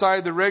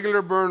beside the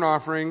regular burnt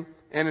offering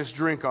and its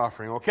drink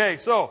offering. Okay,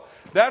 so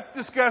that's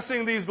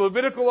discussing these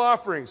Levitical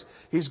offerings.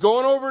 He's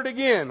going over it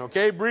again,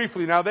 okay,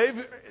 briefly. Now,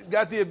 they've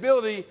got the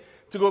ability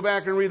to go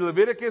back and read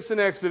Leviticus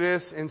and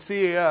Exodus and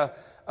see a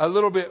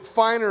little bit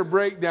finer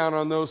breakdown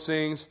on those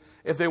things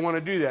if they want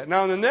to do that.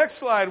 Now, in the next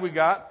slide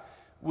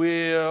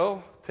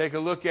we'll take a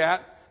look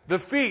at the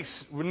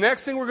feasts. The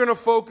next thing we're going to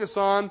focus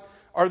on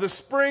are the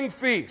spring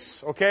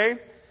feasts, okay?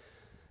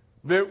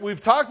 We've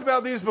talked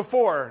about these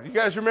before. You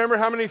guys remember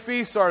how many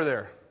feasts are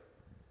there?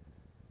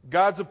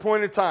 God's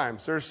appointed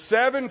times. There's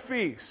 7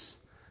 feasts.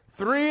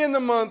 3 in the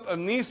month of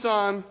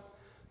Nisan,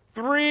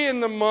 3 in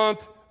the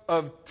month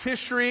of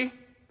Tishri,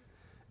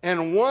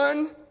 and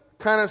 1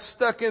 kind of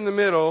stuck in the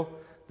middle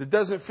that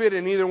doesn't fit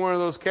in either one of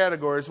those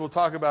categories. We'll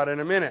talk about it in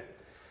a minute.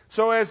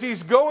 So as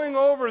he's going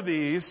over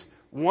these,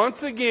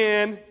 once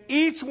again,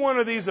 each one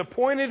of these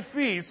appointed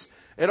feasts,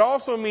 it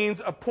also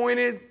means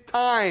appointed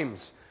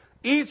times.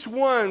 Each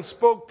one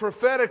spoke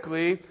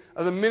prophetically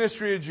of the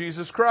ministry of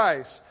Jesus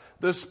Christ.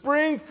 The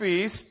spring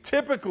feasts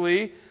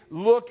typically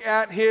look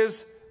at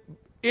his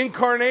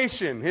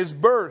incarnation, his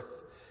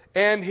birth,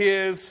 and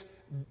his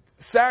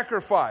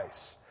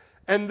sacrifice,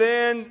 and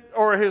then,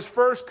 or his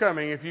first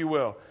coming, if you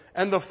will.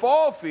 And the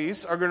fall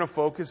feasts are going to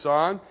focus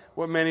on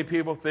what many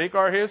people think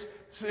are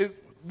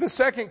the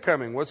second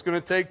coming, what's going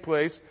to take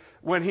place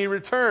when he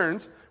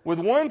returns, with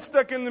one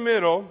stuck in the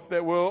middle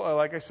that we'll,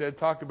 like I said,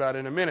 talk about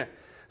in a minute.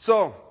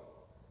 So,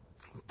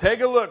 take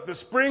a look. The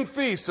spring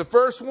feast, the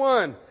first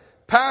one,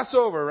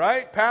 Passover,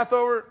 right?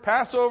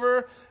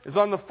 Passover is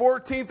on the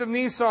 14th of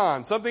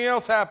Nisan. Something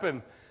else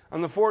happened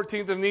on the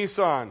 14th of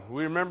Nisan.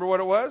 We remember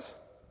what it was?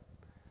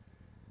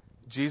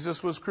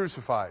 Jesus was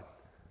crucified.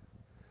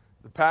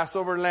 The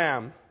Passover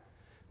lamb,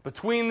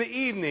 between the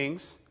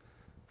evenings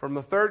from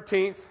the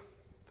 13th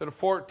to the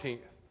 14th.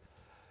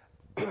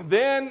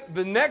 Then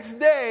the next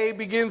day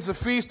begins the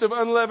Feast of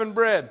Unleavened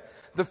Bread.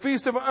 The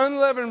Feast of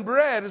Unleavened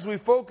Bread, as we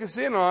focus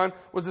in on,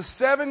 was a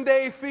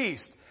 7-day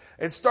feast.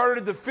 It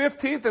started the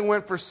 15th and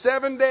went for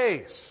 7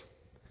 days.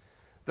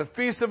 The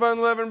Feast of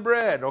Unleavened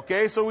Bread.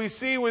 Okay, so we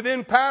see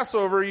within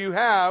Passover you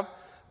have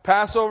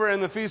Passover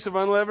and the Feast of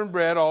Unleavened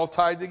Bread all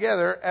tied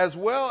together, as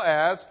well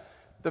as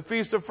the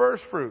Feast of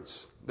First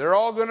Fruits. They're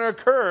all going to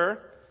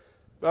occur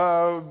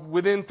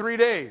within 3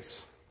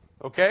 days.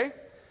 Okay?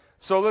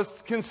 So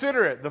let's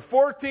consider it. The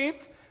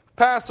 14th,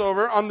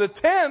 Passover. On the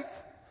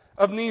 10th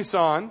of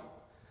Nisan,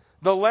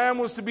 the lamb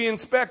was to be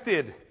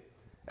inspected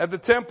at the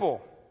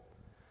temple.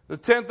 The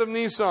 10th of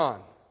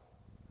Nisan,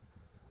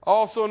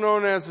 also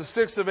known as the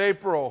 6th of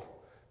April,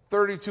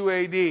 32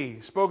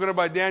 AD, spoken of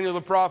by Daniel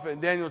the prophet in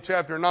Daniel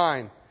chapter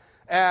 9,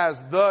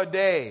 as the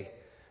day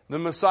the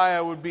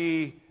Messiah would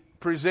be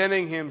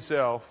presenting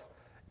himself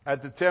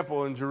at the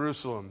temple in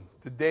Jerusalem.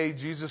 The day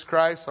Jesus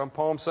Christ on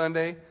Palm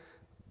Sunday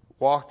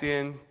walked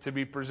in to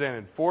be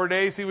presented. 4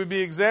 days he would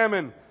be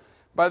examined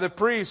by the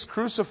priests,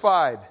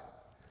 crucified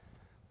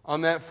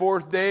on that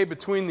 4th day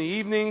between the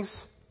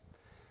evenings.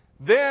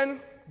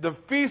 Then the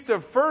Feast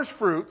of First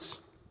Fruits.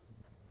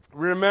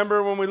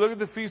 Remember, when we look at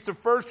the Feast of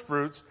First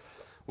Fruits,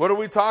 what are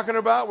we talking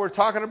about? We're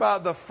talking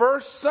about the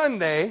first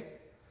Sunday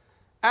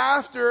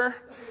after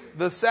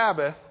the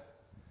Sabbath,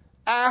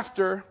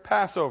 after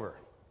Passover.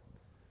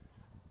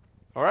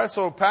 All right,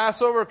 so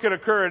Passover could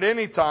occur at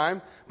any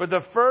time, but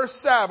the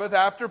first Sabbath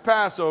after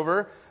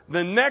Passover,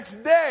 the next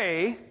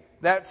day,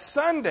 that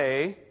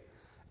Sunday,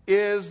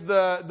 is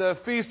the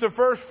Feast of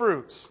First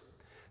Fruits.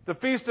 The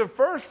Feast of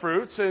First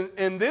Fruits,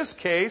 in this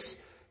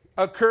case,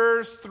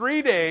 occurs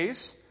 3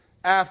 days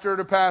after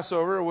the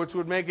Passover, which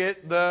would make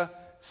it the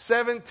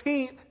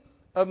 17th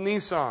of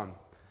Nisan.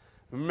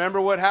 Remember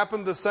what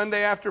happened the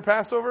Sunday after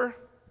Passover?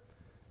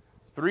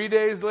 3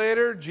 days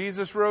later,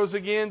 Jesus rose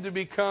again to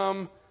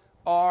become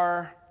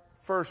our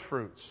first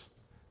fruits.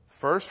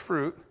 First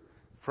fruit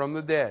from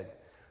the dead.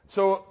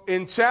 So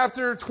in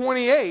chapter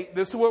 28,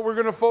 this is what we're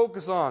going to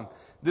focus on.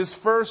 This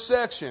first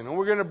section. And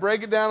we're going to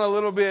break it down a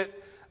little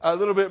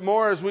bit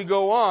more as we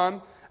go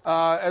on.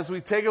 As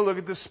we take a look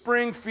at the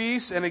spring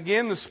feasts. And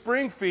again, the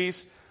spring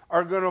feasts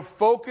are going to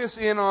focus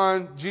in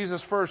on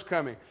Jesus' first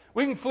coming.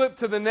 We can flip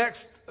to the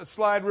next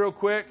slide real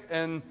quick.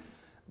 And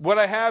what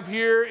I have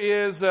here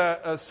is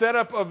a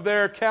setup of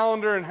their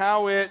calendar and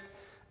how it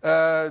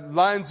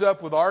lines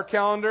up with our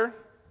calendar.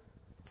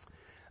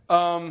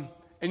 And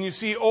you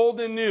see old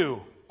and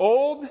new.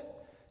 Old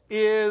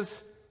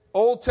is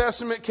Old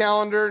Testament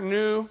calendar,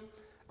 new,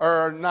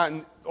 or not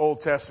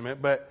Old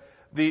Testament, but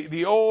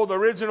the old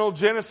original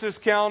Genesis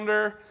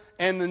calendar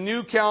and the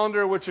new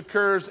calendar which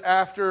occurs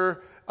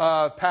after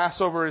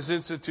Passover is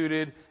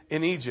instituted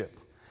in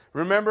Egypt.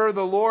 Remember,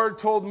 the Lord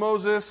told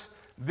Moses,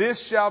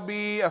 "This shall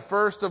be a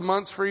first of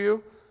months for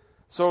you."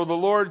 So the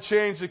Lord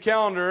changed the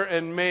calendar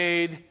and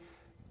made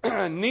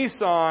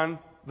Nisan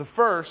the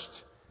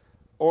first,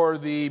 or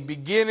the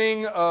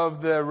beginning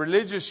of the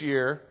religious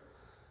year,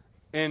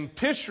 and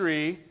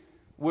Tishri,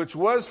 which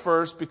was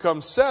first,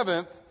 becomes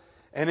seventh,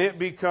 and it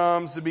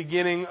becomes the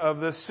beginning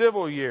of the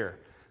civil year.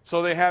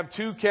 So they have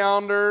two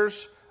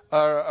calendars,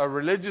 a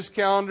religious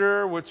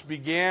calendar which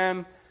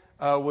began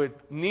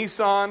with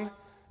Nisan,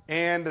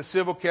 and a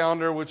civil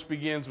calendar which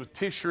begins with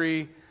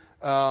Tishri.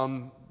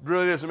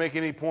 Really doesn't make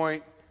any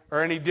point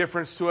or any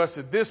difference to us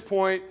at this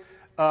point.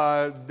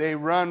 They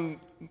run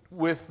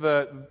with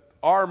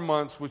our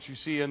months, which you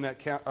see in that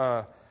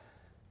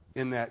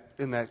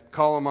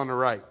column on the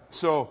right.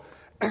 So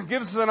it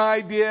gives us an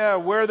idea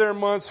where their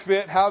months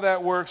fit, how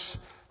that works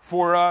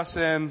for us,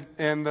 and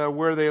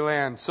where they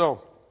land.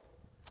 So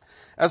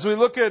as we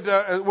look at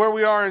where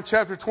we are in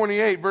chapter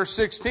 28, verse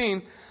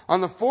 16, on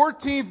the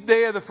 14th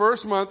day of the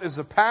first month is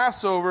the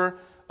Passover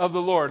of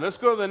the Lord. Let's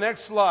go to the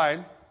next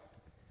slide.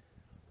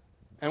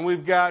 And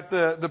we've got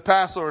the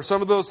Passover,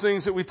 some of those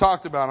things that we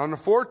talked about. On the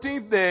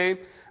 14th day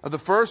of the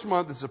first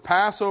month is the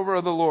Passover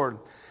of the Lord.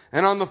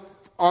 And on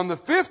the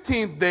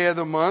 15th day of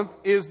the month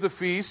is the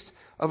Feast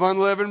of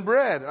Unleavened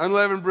Bread.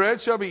 Unleavened bread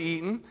shall be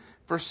eaten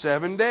for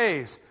 7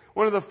 days.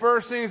 One of the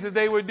first things that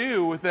they would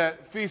do with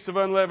that Feast of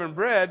Unleavened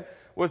Bread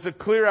was to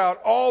clear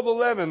out all the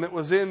leaven that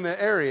was in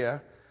the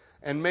area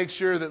and make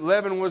sure that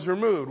leaven was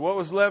removed. What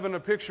was leaven a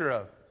picture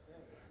of?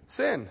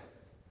 Sin.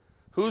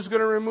 Who's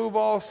going to remove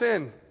all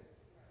sin?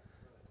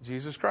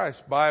 Jesus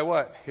Christ. By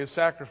what? His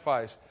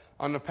sacrifice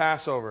on the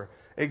Passover.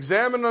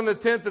 Examined on the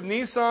 10th of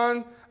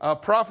Nisan,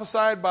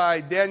 prophesied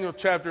by Daniel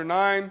chapter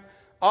 9,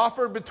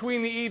 offered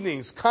between the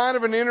evenings. Kind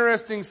of an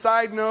interesting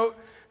side note.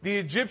 The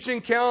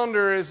Egyptian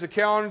calendar is the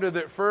calendar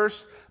that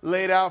first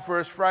laid out for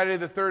us Friday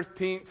the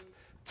 13th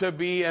to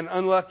be an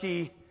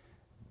unlucky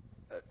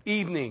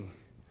evening.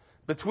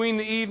 between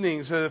the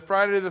evenings of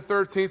Friday the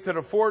 13th to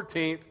the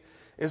 14th,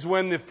 is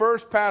when the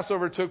first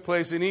Passover took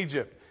place in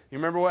Egypt. You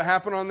remember what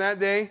happened on that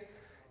day?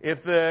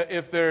 If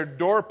their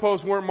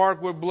doorposts weren't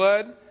marked with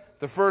blood,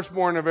 the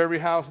firstborn of every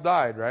house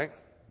died, right?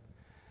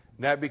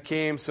 That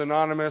became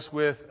synonymous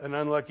with an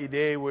unlucky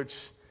day,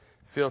 which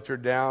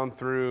filtered down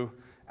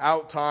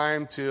throughout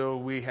time till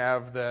we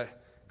have the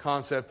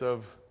concept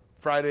of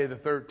Friday the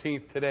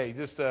 13th today.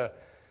 Just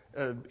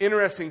an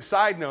interesting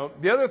side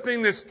note. The other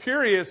thing that's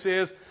curious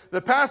is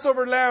the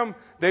Passover lamb,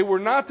 they were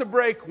not to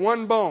break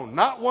one bone,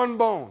 not one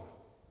bone.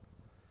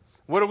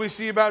 What do we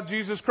see about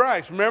Jesus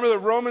Christ? Remember, the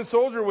Roman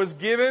soldier was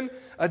given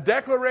a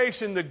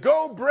declaration to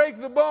go break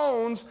the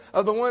bones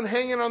of the one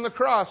hanging on the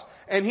cross,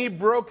 and he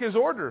broke his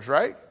orders,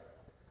 right?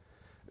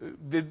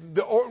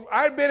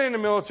 I've been in the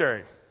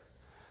military.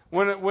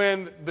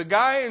 When the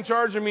guy in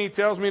charge of me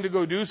tells me to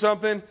go do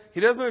something, he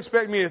doesn't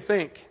expect me to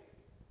think.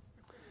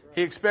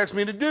 He expects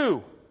me to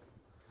do.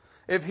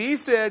 If he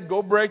said,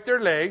 go break their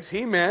legs,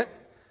 he meant,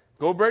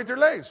 go break their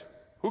legs.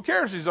 Who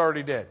cares? He's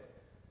already dead.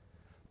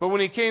 But when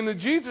he came to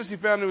Jesus, he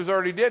found he was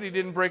already dead. He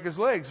didn't break his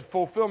legs.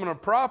 Fulfillment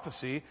of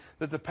prophecy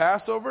that the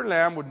Passover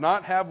lamb would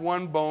not have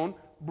one bone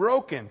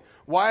broken.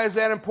 Why is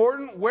that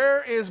important?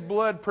 Where is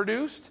blood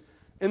produced?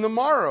 In the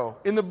marrow,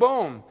 in the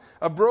bone.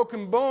 A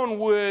broken bone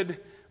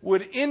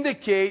would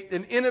indicate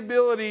an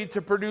inability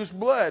to produce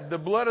blood. The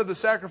blood of the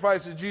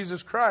sacrifice of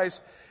Jesus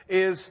Christ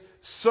is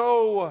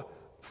so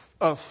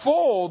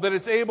full that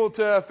it's able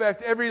to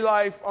affect every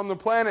life on the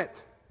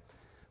planet.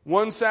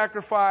 One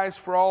sacrifice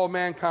for all of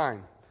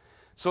mankind.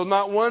 So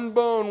not one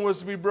bone was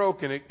to be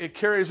broken. It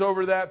carries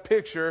over that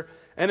picture.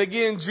 And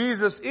again,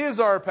 Jesus is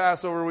our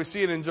Passover. We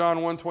see it in John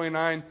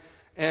 1:29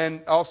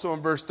 and also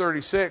in verse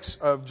 36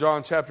 of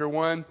John chapter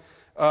 1.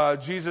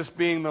 Jesus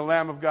being the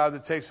Lamb of God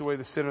that takes away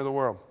the sin of the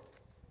world.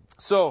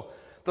 So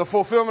the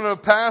fulfillment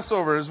of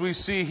Passover, as we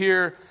see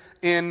here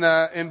in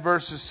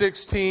verses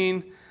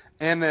 16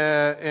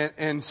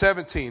 and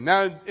 17.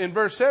 Now in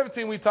verse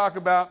 17 we talk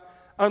about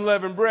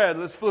unleavened bread.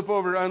 Let's flip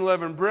over to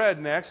unleavened bread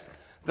next.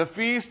 The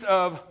feast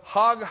of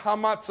Hag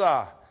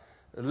HaMatzah.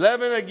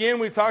 Leaven, again,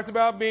 we talked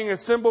about being a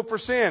symbol for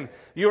sin.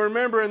 You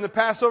remember in the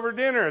Passover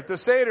dinner at the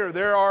Seder,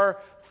 there are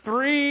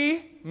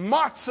 3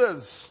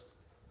 matzahs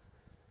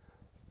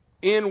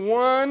in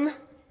one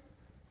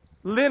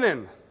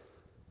linen.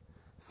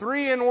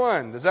 3 in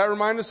 1. Does that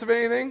remind us of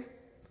anything?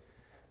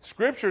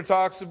 Scripture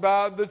talks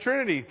about the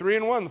Trinity, 3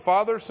 in 1, the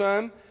Father,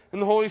 Son,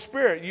 and the Holy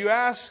Spirit. You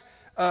ask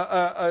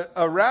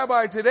a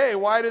rabbi today,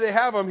 why do they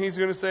have them? He's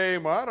going to say,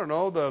 well, I don't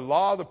know, the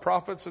law, the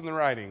prophets, and the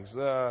writings.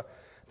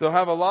 They'll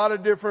have a lot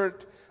of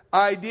different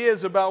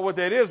ideas about what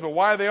that is, but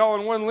why are they all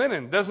in one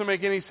linen? Doesn't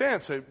make any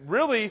sense. It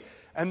really,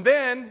 and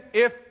then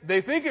if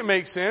they think it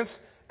makes sense,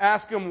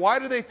 ask them, why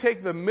do they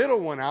take the middle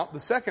one out, the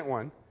second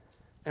one,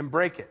 and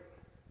break it?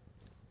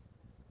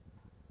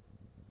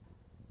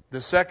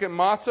 The second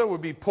matzah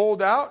would be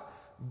pulled out,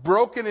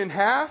 broken in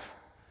half,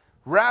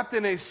 wrapped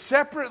in a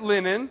separate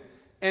linen,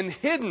 and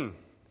hidden.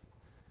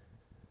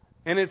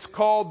 And it's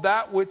called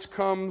that which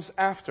comes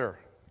after.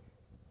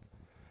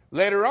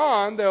 Later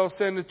on, they'll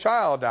send a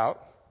child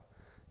out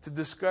to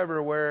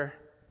discover where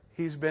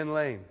he's been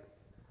laid.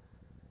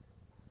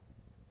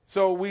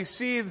 So we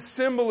see the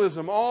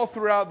symbolism all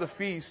throughout the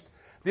feast.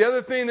 The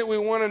other thing that we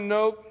want to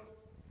note,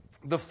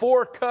 the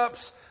 4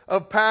 cups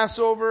of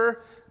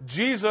Passover,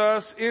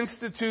 Jesus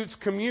institutes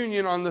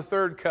communion on the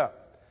 3rd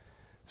cup.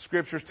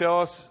 Scriptures tell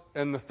us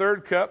in the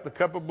 3rd cup, the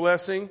cup of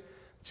blessing,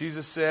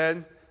 Jesus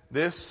said,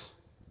 this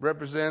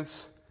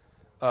represents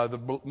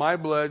my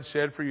blood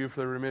shed for you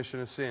for the remission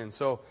of sin.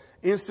 So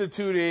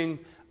instituting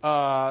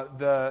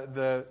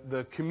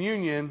the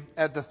communion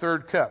at the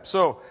 3rd cup.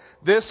 So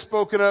this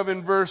spoken of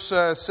in verse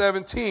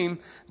 17,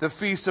 the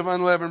feast of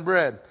unleavened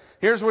bread.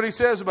 Here's what he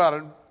says about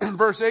it. In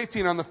verse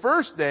 18, on the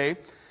first day,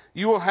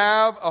 you will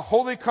have a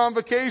holy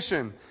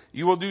convocation.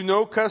 You will do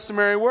no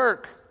customary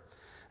work.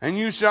 And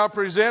you shall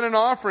present an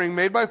offering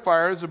made by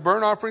fire as a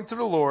burnt offering to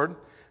the Lord.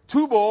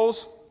 2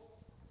 bulls,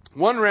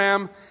 1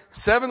 ram,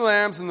 7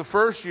 lambs in the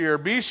first year.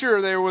 Be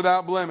sure they are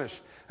without blemish.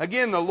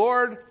 Again, the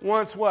Lord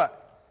wants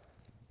what?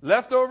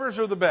 Leftovers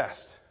or the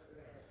best?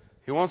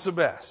 He wants the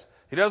best.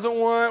 He doesn't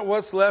want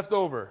what's left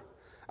over.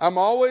 I'm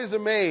always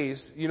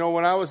amazed,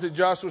 when I was at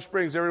Joshua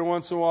Springs, every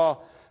once in a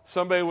while,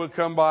 somebody would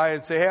come by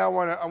and say, hey, I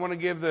want to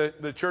give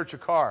the church a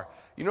car.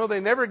 They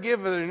never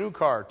give a new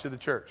car to the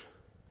church.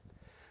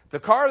 The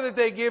car that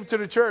they give to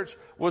the church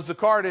was the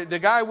car that the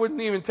guy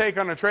wouldn't even take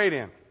on a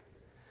trade-in.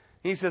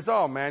 He says,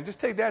 oh man, just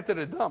take that to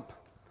the dump.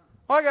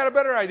 Oh, I got a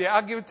better idea.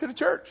 I'll give it to the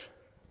church.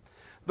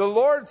 The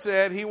Lord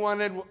said he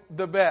wanted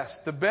the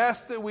best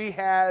that we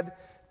had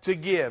to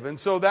give. And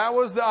so that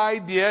was the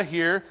idea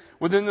here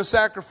within the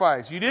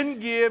sacrifice. You didn't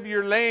give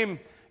your lame,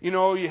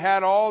 you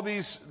had all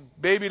these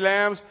baby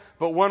lambs,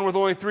 but one with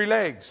only 3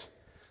 legs.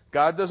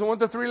 God doesn't want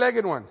the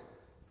 3-legged one.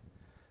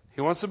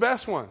 He wants the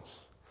best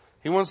ones.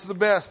 He wants the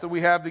best that we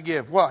have to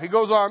give. Well, he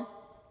goes on.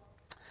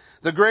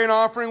 The grain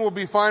offering will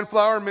be fine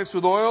flour mixed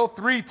with oil.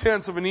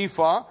 3/10 of an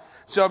ephah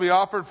shall be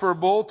offered for a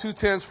bull,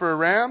 2/10 for a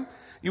ram.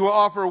 You will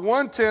offer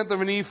 1/10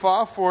 of an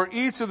ephah for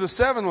each of the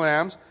 7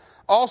 lambs,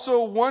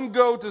 also 1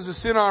 goat as a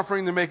sin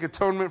offering to make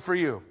atonement for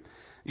you.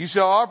 You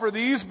shall offer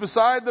these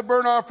beside the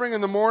burnt offering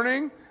in the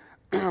morning,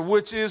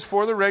 which is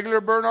for the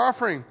regular burnt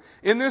offering.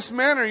 In this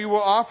manner you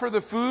will offer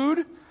the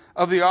food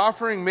of the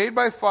offering made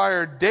by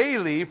fire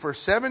daily for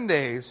 7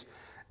 days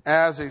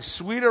as a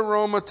sweet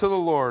aroma to the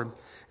Lord.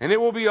 And it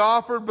will be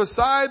offered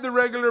beside the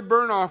regular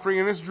burnt offering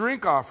and its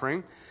drink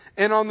offering.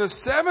 And on the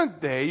 7th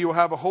day you will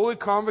have a holy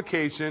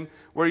convocation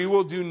where you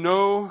will do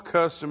no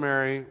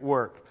customary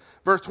work.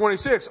 Verse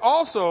 26,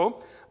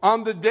 also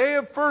on the day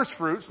of first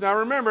fruits. Now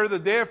remember, the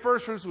day of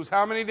first fruits was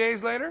how many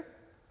days later?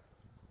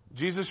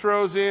 Jesus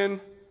rose in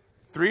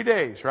 3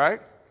 days, right?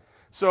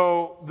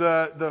 So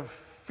the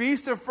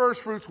Feast of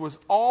First Fruits was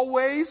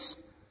always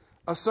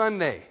a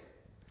Sunday.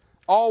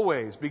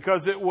 Always,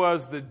 because it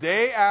was the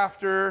day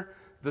after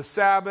the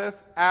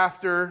Sabbath,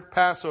 after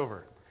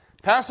Passover.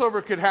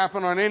 Passover could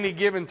happen on any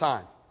given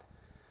time.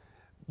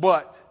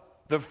 But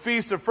the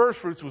Feast of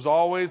First Fruits was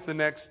always the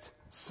next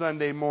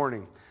Sunday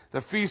morning.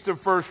 The Feast of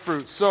First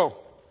Fruits. So,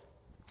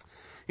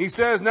 he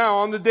says, now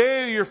on the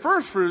day of your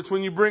first fruits,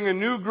 when you bring a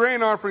new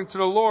grain offering to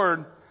the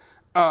Lord,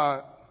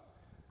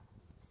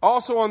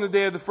 also on the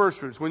day of the first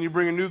fruits, when you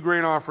bring a new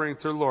grain offering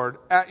to the Lord,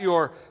 at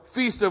your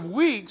Feast of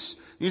Weeks,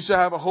 you shall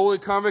have a holy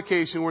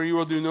convocation where you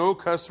will do no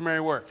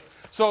customary work.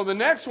 So the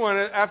next one,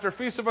 after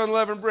Feast of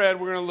Unleavened Bread,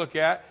 we're going to look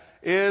at,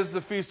 is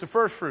the Feast of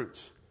First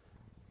Fruits.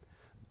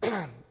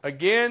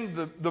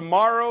 Again, the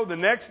morrow, the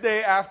next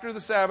day after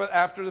the Sabbath,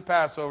 after the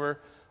Passover,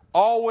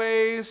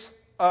 always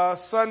a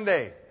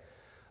Sunday.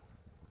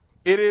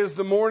 It is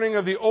the morning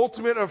of the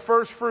ultimate of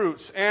first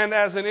fruits. And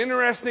as an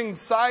interesting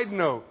side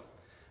note,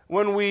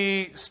 when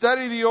we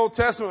study the Old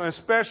Testament,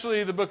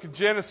 especially the book of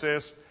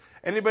Genesis,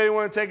 anybody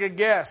want to take a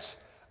guess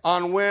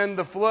on when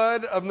the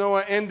flood of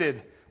Noah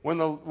ended? When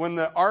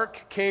the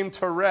ark came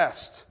to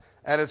rest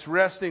at its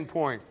resting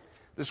point?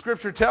 The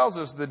scripture tells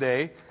us the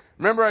day.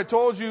 Remember, I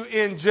told you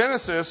in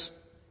Genesis,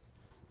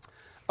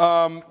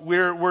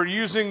 we're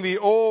using the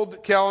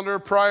old calendar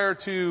prior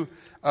to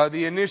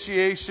the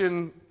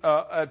initiation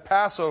at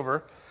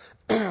Passover.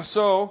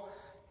 So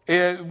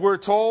we're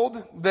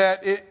told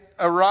that it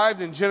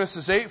arrived in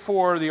Genesis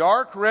 8:4. The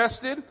ark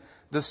rested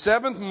the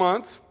 7th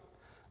month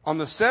on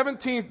the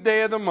 17th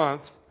day of the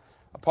month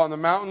upon the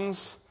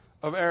mountains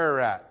of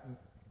Ararat.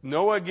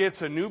 Noah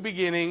gets a new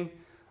beginning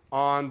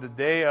on the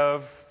day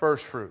of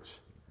first fruits.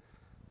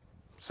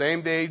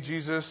 Same day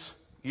Jesus,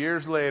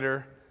 years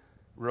later,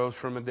 rose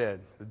from the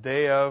dead. The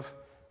day of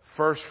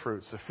first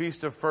fruits, the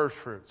Feast of First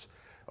Fruits.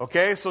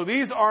 Okay, so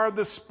these are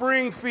the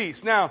spring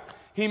feasts. Now,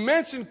 he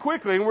mentioned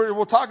quickly, and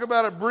we'll talk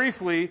about it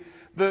briefly,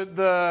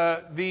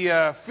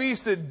 the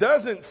feast that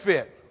doesn't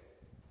fit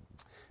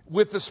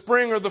with the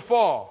spring or the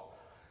fall.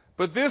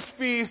 But this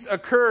feast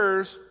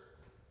occurs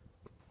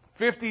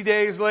 50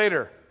 days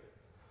later.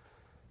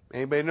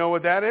 Anybody know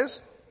what that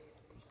is?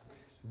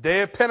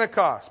 Day of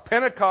Pentecost.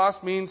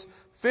 Pentecost means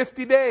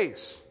 50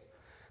 days.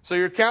 So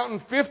you're counting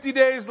 50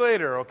 days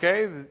later,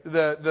 okay?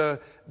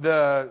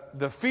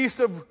 The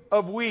Feast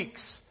of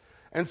Weeks.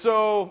 And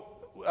so,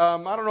 I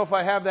don't know if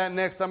I have that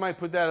next. I might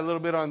put that a little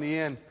bit on the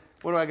end.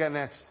 What do I got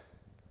next?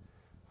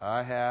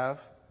 I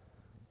have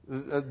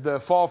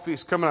the fall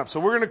feast coming up. So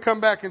we're going to come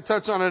back and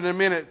touch on it in a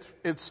minute.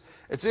 It's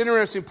an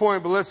interesting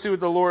point, but let's see what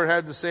the Lord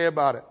had to say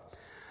about it.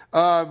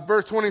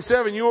 Verse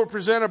 27, you will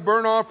present a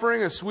burnt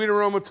offering, a sweet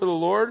aroma to the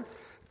Lord.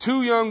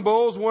 2 young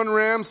bulls, 1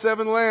 ram,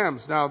 7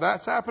 lambs. Now,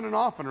 that's happening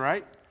often,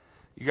 right?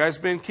 You guys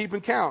been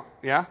keeping count,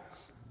 yeah?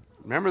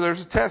 Remember,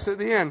 there's a test at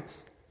the end.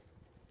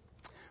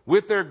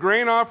 With their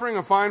grain offering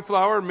of fine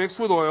flour mixed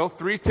with oil,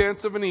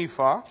 3/10 of an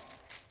ephah.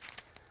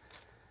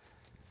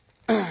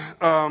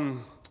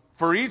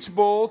 For each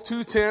bull,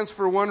 2/10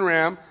 for 1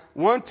 ram,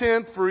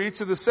 1/10 for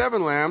each of the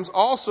 7 lambs.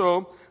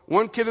 Also,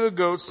 1 kid of the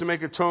goats to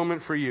make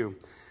atonement for you.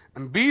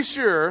 And be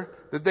sure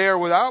that they are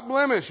without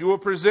blemish. You will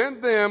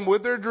present them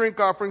with their drink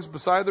offerings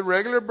beside the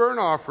regular burnt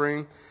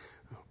offering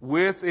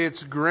with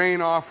its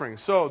grain offering.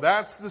 So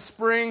that's the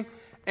spring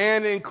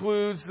and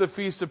includes the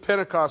Feast of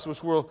Pentecost,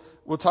 which we'll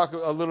talk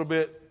a little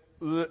bit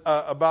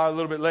about a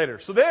little bit later.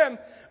 So then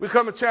we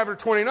come to chapter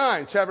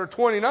 29. Chapter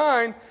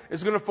 29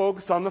 is going to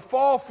focus on the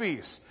fall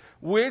feast,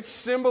 which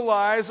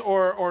symbolize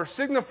or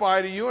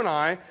signify to you and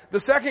I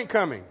the second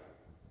coming.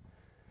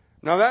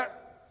 Now that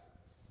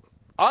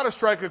ought to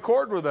strike a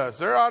chord with us.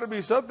 There ought to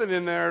be something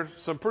in there,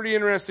 some pretty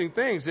interesting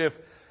things. If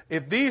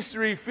these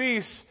 3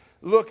 feasts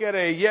look at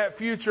a yet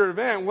future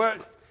event,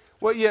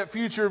 what yet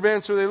future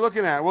events are they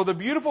looking at? Well, the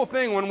beautiful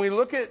thing when we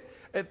look at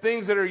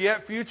things that are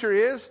yet future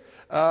is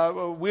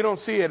we don't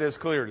see it as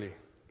clearly.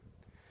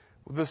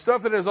 The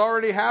stuff that has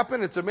already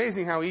happened, it's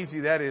amazing how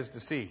easy that is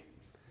to see.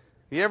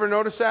 You ever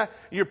notice that?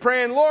 You're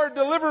praying, Lord,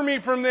 deliver me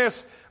from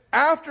this.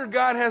 After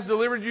God has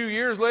delivered you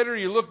years later,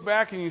 you look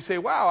back and you say,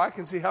 wow, I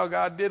can see how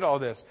God did all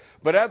this.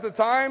 But at the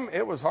time,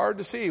 it was hard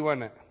to see,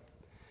 wasn't it?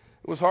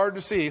 It was hard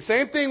to see.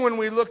 Same thing when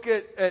we look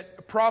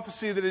at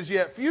prophecy that is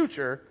yet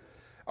future,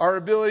 our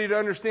ability to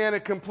understand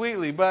it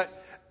completely.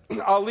 But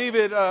I'll leave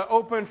it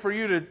open for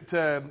you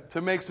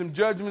to make some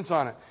judgments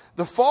on it.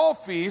 The fall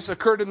feast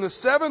occurred in the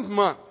 7th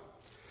month.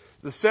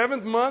 The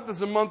 7th month is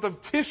the month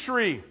of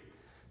Tishri.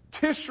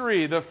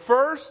 Tishri, the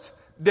first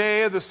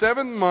day of the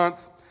 7th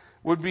month,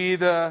 would be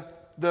the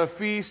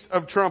Feast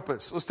of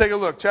Trumpets. Let's take a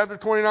look. Chapter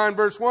 29,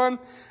 verse 1.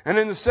 And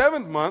in the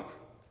 7th month,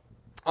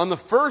 on the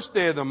first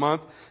day of the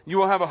month, you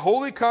will have a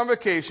holy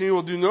convocation. You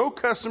will do no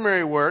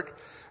customary work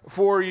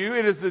for you.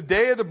 It is the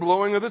day of the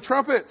blowing of the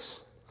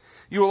trumpets.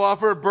 You will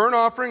offer a burnt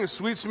offering, a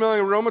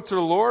sweet-smelling aroma to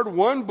the Lord,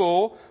 1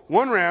 bull,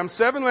 1 ram,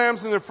 7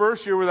 lambs in their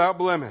first year without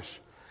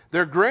blemish.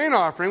 Their grain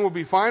offering will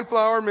be fine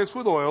flour mixed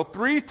with oil,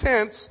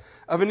 3/10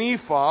 of an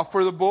ephah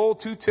for the bull,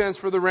 2/10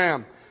 for the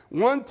ram,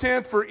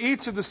 1/10 for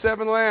each of the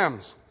 7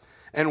 lambs,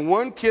 and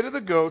 1 kid of the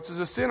goats as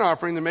a sin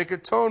offering to make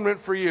atonement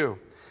for you.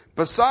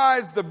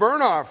 Besides the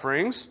burnt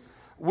offerings,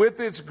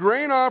 with its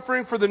grain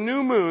offering for the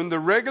new moon, the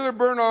regular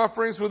burnt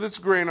offerings with its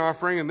grain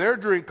offering and their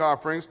drink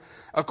offerings,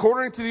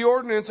 according to the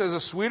ordinance as a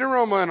sweet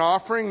aroma, an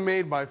offering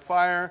made by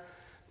fire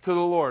to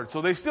the Lord.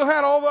 So they still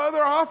had all the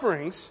other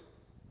offerings,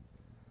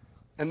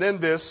 and then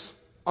this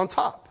on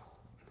top.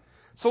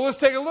 So let's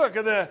take a look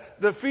at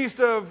the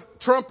Feast of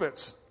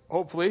Trumpets.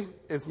 Hopefully,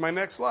 it's my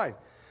next slide.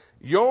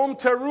 Yom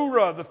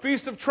Teruah, the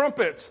Feast of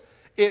Trumpets.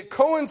 It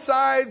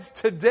coincides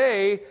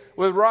today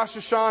with Rosh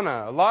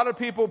Hashanah. A lot of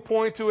people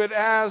point to it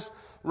as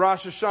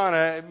Rosh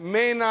Hashanah. It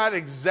may not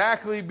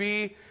exactly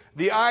be.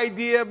 The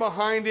idea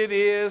behind it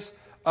is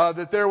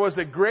that there was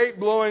a great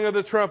blowing of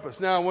the trumpets.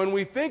 Now, when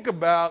we think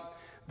about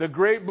the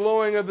great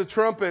blowing of the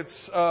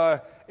trumpets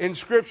in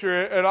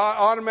Scripture, it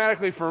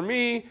automatically, for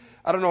me,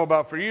 I don't know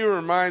about for you,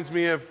 reminds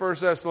me of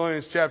 1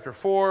 Thessalonians chapter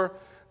 4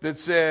 that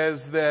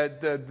says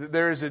that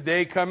there is a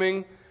day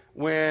coming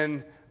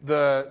when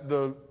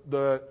the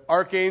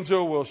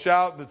archangel will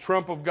shout, the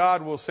trump of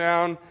God will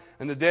sound,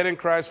 and the dead in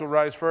Christ will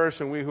rise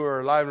first, and we who are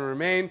alive and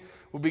remain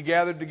will be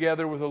gathered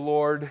together with the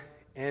Lord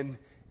and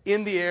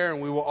in the air,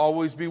 and we will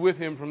always be with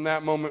him from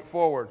that moment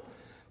forward.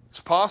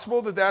 It's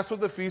possible that that's what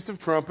the Feast of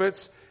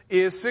Trumpets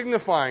is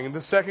signifying,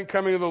 the second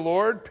coming of the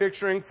Lord,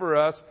 picturing for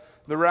us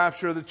the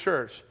rapture of the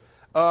church.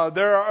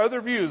 There are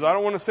other views. I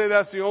don't want to say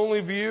that's the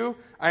only view.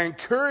 I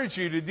encourage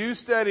you to do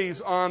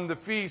studies on the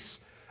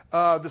feasts,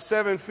 the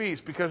 7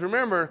 feasts, because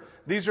remember,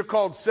 these are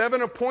called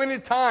 7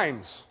 appointed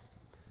times.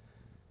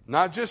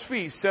 Not just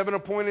feasts, 7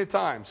 appointed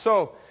times.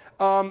 So,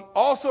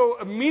 also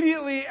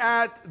immediately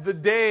at the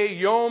day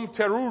Yom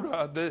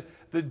Teruah,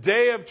 the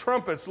day of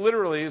trumpets,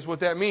 literally is what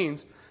that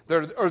means,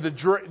 or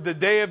the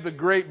day of the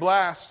great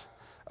blast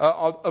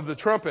of the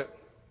trumpet.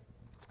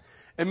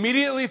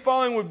 Immediately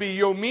following would be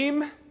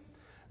Yomim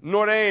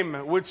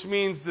Noraim, which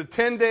means the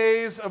 10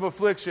 days of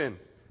affliction.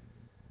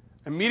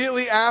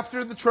 Immediately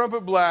after the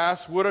trumpet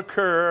blast would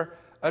occur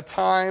a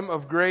time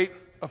of great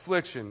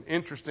affliction.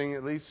 Interesting,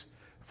 at least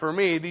for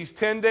me. These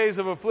 10 days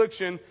of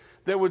affliction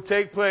that would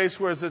take place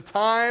was a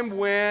time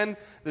when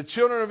the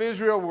children of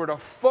Israel were to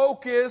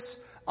focus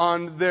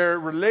on their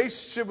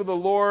relationship with the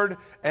Lord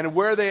and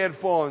where they had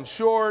fallen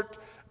short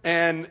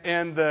and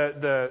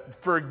the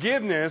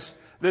forgiveness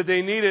that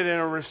they needed in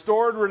a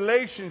restored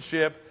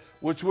relationship,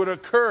 which would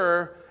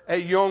occur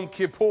at Yom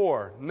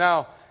Kippur.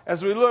 Now,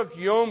 as we look,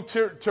 Yom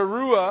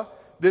Teruah,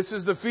 this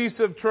is the Feast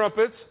of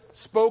Trumpets,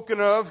 spoken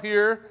of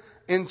here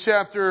in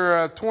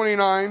chapter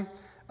 29,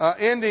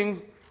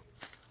 ending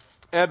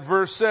at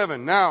verse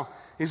 7. Now,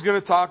 he's going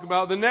to talk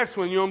about the next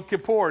one, Yom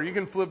Kippur. You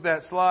can flip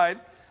that slide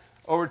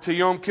over to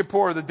Yom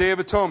Kippur, the Day of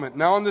Atonement.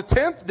 Now, on the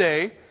 10th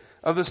day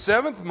of the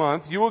 7th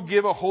month, you will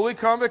give a holy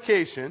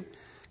convocation.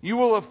 You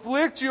will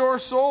afflict your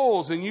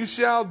souls, and you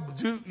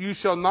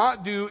shall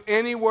not do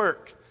any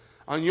work.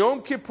 On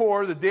Yom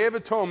Kippur, the Day of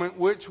Atonement,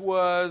 which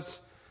was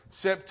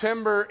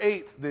September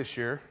 8th this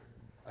year.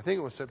 I think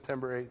it was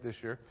September 8th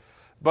this year.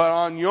 But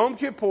on Yom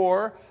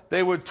Kippur,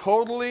 they would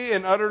totally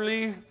and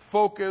utterly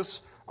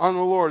focus on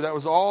the Lord. That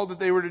was all that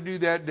they were to do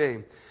that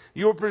day.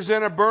 You will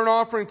present a burnt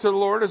offering to the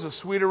Lord as a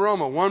sweet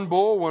aroma. 1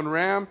 bull, 1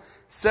 ram,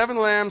 7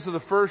 lambs of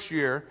the first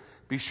year.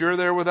 Be sure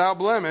they're without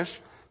blemish.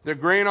 The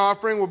grain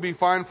offering will be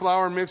fine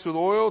flour mixed with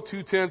oil,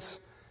 2/10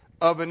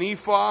 of an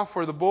ephah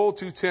for the bull,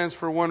 2/10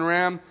 for 1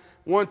 ram,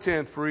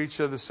 1/10 for each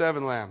of the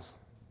 7 lambs.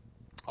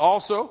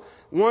 Also,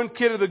 1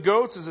 kid of the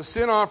goats is a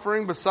sin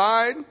offering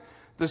beside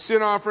the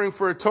sin offering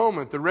for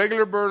atonement, the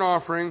regular burnt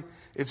offering,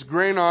 its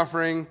grain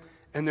offering,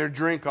 and their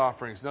drink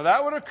offerings. Now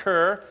that would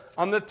occur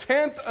on the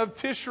 10th of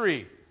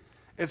Tishri.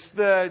 It's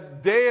the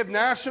day of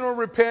national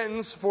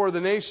repentance for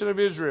the nation of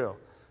Israel.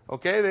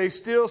 Okay, they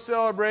still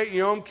celebrate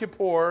Yom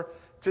Kippur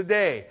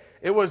today.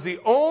 It was the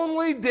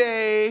only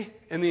day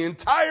in the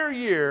entire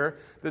year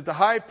that the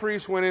high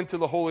priest went into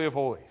the Holy of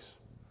Holies.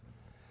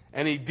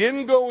 And he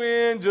didn't go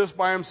in just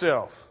by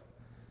himself.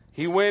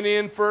 He went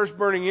in first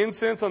burning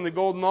incense on the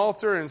golden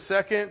altar, and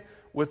second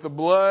with the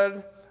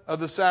blood of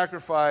the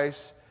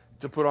sacrifice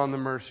to put on the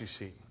mercy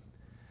seat.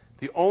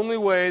 The only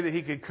way that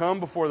he could come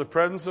before the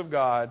presence of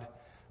God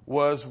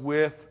was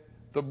with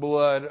the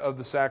blood of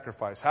the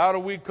sacrifice. How do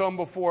we come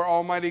before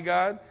Almighty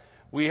God?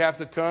 We have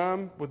to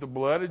come with the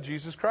blood of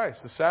Jesus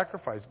Christ, the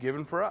sacrifice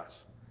given for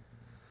us.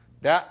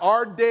 That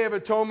our Day of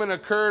Atonement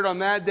occurred on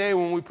that day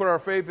when we put our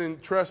faith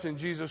and trust in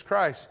Jesus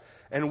Christ.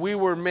 And we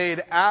were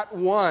made at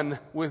one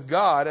with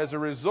God as a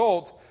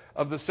result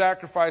of the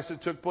sacrifice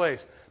that took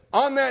place.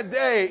 On that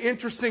day,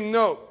 interesting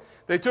note,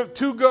 they took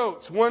 2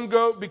 goats. One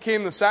goat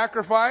became the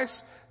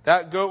sacrifice.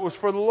 That goat was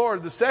for the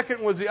Lord. The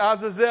second was the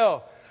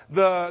Azazel,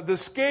 the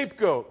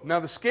scapegoat. Now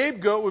the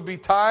scapegoat would be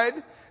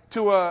tied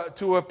to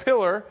a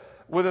pillar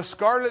with a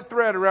scarlet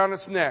thread around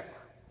its neck.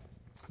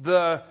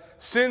 The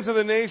sins of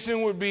the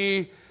nation would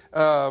be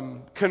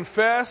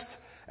confessed,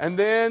 and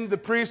then the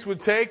priest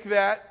would take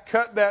that,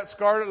 cut that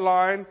scarlet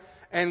line,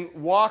 and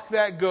walk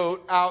that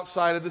goat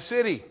outside of the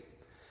city.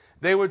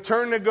 They would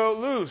turn the goat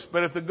loose,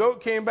 but if the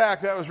goat came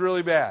back, that was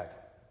really bad.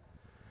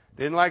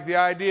 Didn't like the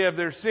idea of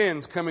their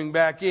sins coming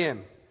back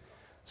in.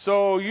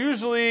 So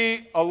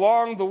usually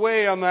along the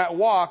way on that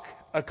walk,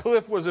 a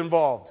cliff was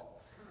involved.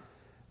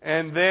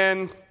 And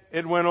then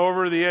it went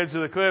over the edge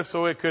of the cliff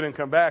so it couldn't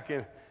come back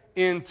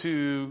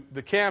into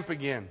the camp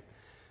again.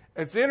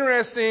 It's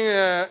interesting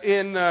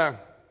in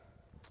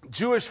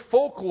Jewish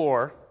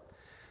folklore,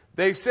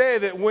 they say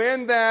that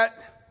when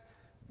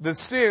the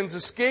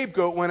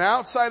scapegoat went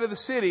outside of the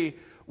city,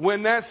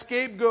 when that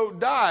scapegoat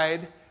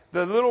died,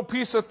 the little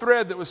piece of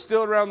thread that was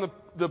still around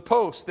the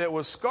post that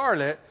was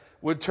scarlet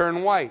would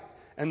turn white.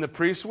 And the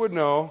priest would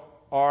know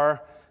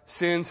our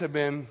sins have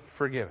been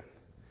forgiven.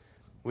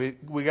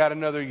 We got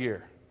another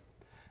year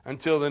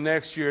until the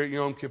next year at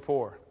Yom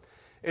Kippur.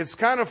 It's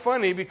kind of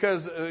funny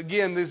because,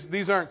 again,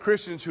 these aren't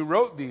Christians who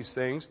wrote these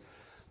things,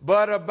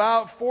 but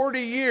about 40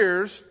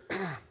 years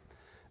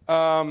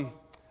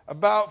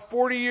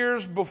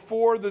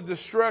before the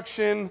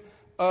destruction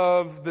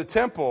of the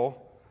temple,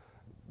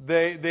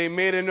 they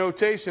made a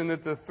notation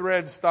that the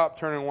thread stopped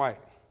turning white.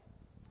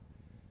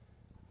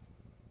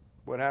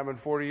 What happened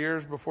 40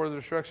 years before the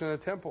destruction of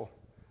the temple?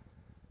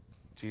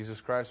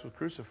 Jesus Christ was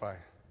crucified.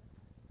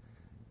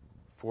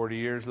 40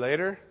 years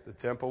later, the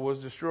temple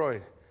was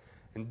destroyed.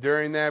 And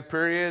during that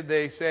period,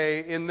 they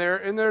say, in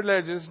their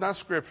legends, it's not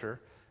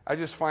scripture, I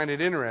just find it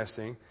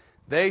interesting,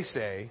 they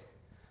say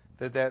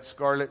that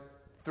scarlet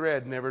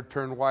thread never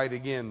turned white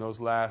again those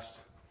last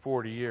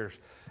 40 years.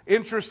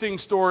 Interesting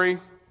story.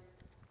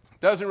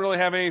 Doesn't really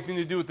have anything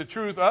to do with the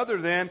truth other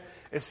than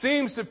it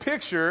seems to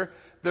picture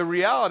the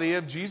reality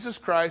of Jesus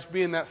Christ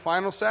being that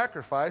final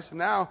sacrifice. And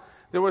now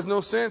there was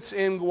no sense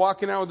in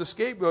walking out with the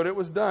scapegoat. It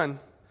was done.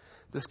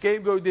 The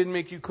scapegoat didn't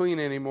make you clean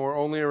anymore.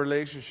 Only a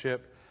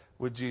relationship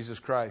with Jesus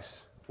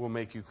Christ will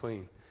make you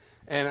clean.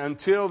 And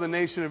until the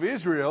nation of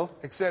Israel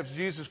accepts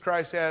Jesus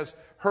Christ as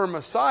her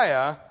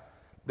Messiah,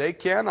 they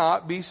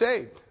cannot be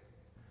saved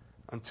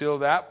until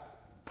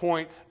that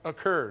point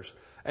occurs.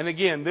 And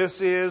again,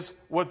 this is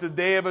what the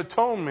Day of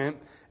Atonement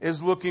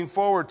is looking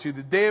forward to.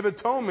 The Day of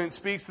Atonement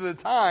speaks to the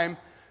time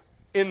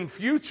in the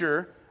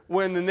future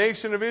when the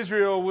nation of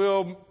Israel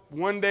will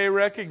one day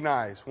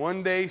recognize,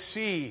 one day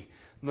see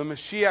the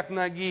Mashiach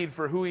Nagid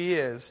for who he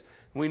is.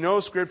 We know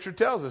Scripture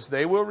tells us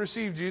they will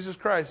receive Jesus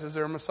Christ as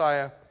their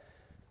Messiah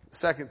the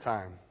second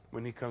time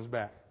when he comes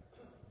back.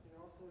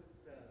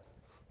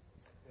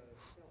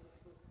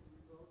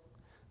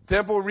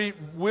 Temple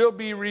will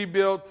be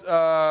rebuilt.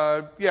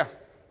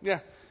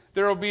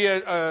 There will be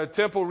a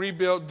temple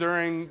rebuilt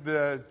during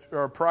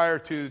or prior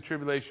to the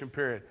tribulation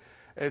period.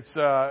 It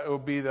will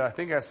be I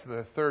think that's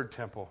the third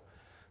temple.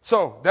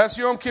 So that's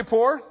Yom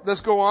Kippur. Let's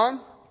go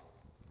on.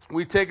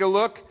 We take a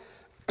look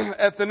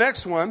at the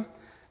next one,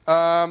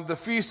 the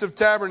Feast of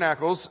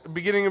Tabernacles,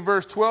 beginning in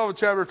verse 12 of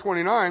chapter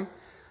 29.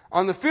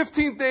 On the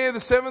 15th day of the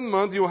 7th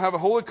month, you will have a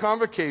holy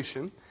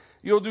convocation.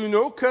 You'll do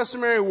no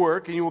customary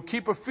work, and you will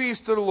keep a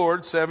feast to the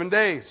Lord 7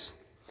 days.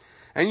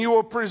 And you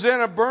will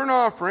present a burnt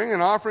offering, an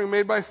offering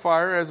made by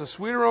fire, as a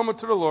sweet aroma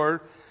to the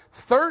Lord,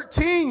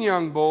 13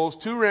 young bulls,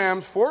 2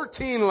 rams,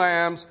 14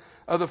 lambs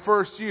of the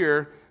first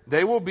year.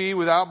 They will be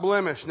without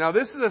blemish. Now,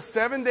 this is a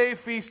 7-day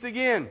feast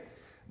again.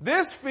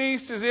 This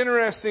feast is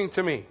interesting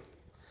to me.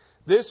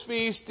 This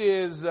feast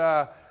brings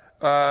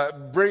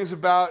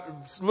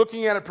about,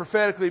 looking at it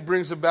prophetically,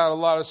 brings about a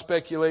lot of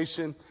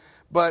speculation.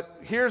 But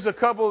here's a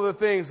couple of the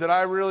things that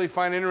I really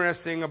find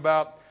interesting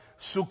about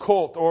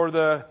Sukkot, or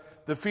the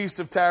Feast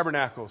of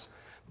Tabernacles.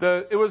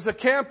 It was a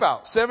camp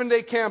out,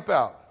 7-day camp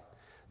out.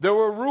 There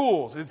were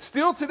rules. It's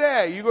still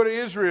today. You go to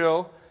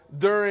Israel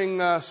during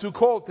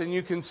Sukkot and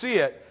you can see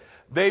it.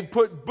 They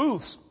put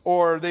booths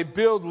or they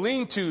build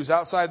lean-tos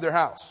outside their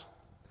house.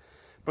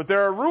 But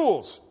there are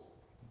rules.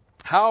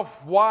 How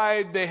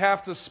wide they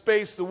have to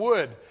space the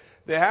wood.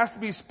 It has to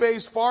be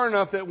spaced far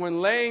enough that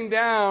when laying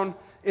down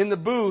in the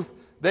booth,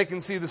 they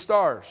can see the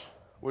stars,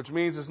 which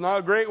means it's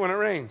not great when it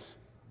rains.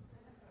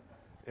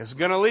 It's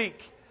going to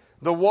leak.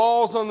 The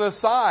walls on the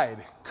side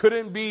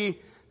couldn't be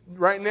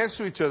right next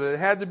to each other. They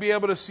had to be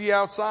able to see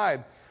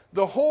outside.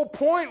 The whole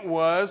point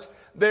was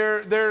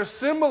they're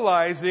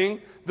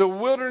symbolizing the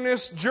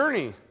wilderness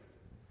journey.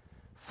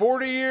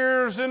 40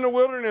 years in the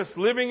wilderness,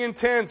 living in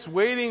tents,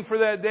 waiting for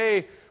that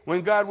day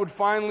when God would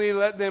finally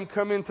let them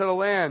come into the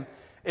land.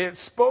 It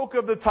spoke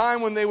of the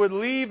time when they would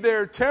leave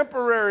their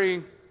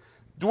temporary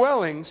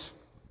dwellings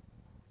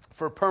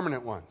for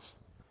permanent ones.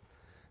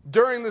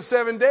 During the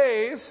 7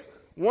 days,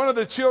 one of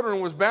the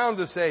children was bound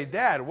to say,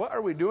 "Dad, what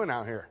are we doing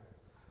out here?"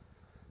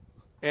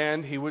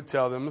 And he would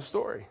tell them the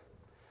story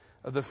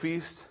of the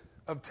Feast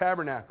of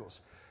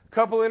Tabernacles. A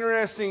couple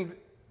interesting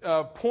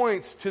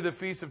points to the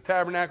Feast of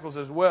Tabernacles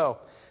as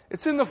well.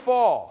 It's in the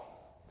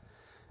fall.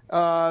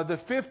 The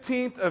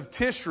 15th of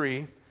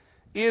Tishri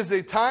is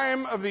a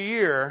time of the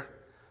year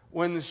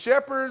when the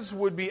shepherds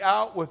would be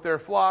out with their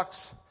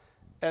flocks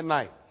at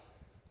night.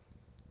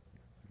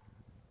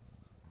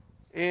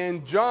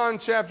 In John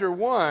chapter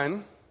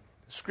 1,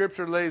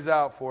 Scripture lays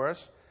out for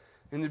us,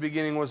 in the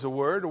beginning was the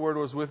Word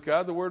was with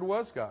God, the Word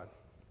was God.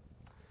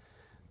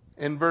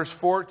 In verse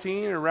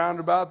 14, around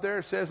about there,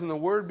 it says, "And the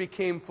Word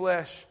became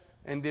flesh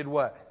and did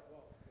what?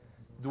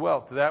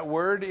 Dwelt." That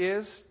word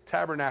is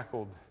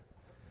tabernacled.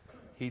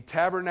 He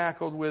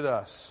tabernacled with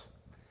us.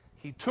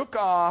 He took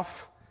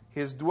off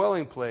his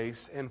dwelling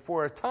place, and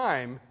for a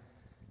time,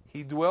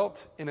 he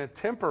dwelt in a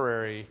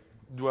temporary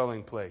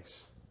dwelling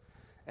place.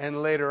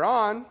 And later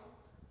on,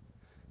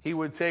 he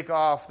would take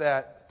off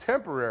that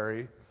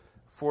temporary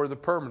for the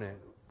permanent,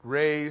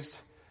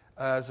 raised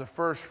as a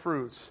first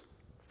fruits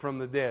from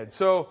the dead.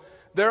 So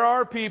there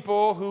are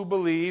people who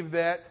believe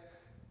that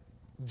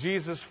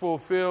Jesus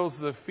fulfills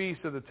the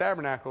Feast of the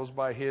Tabernacles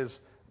by his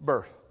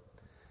birth.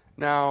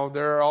 Now,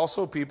 there are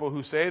also people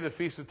who say the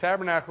Feast of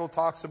Tabernacle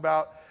talks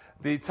about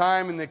the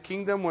time in the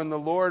kingdom when the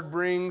Lord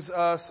brings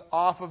us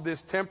off of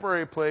this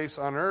temporary place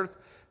on earth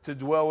to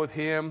dwell with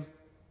him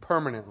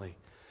permanently.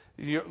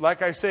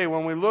 Like I say,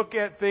 when we look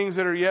at things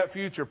that are yet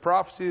future,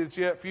 prophecy that's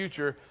yet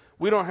future,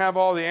 we don't have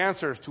all the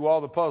answers to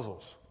all the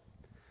puzzles.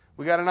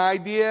 We got an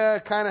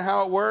idea kind of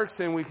how it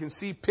works, and we can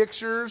see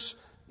pictures,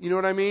 you know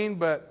what I mean?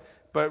 But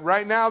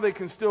right now they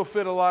can still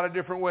fit a lot of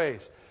different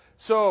ways.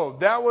 So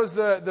that was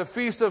the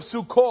Feast of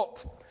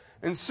Sukkot.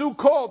 And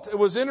Sukkot, it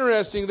was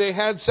interesting, they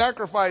had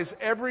sacrifice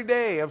every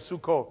day of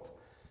Sukkot.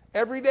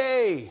 Every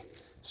day.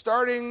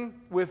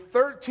 Starting with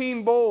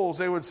 13 bulls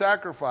they would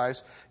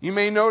sacrifice. You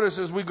may notice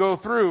as we go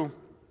through,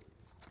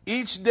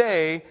 each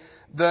day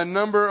the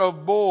number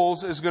of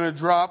bulls is going to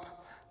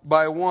drop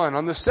by one.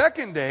 On the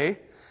second day,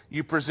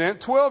 you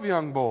present 12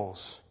 young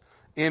bulls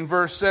in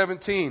verse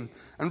 17.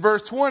 And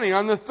verse 20,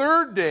 on the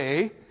third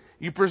day,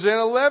 you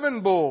present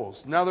 11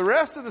 bulls. Now the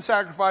rest of the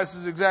sacrifice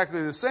is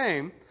exactly the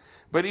same,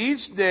 but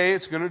each day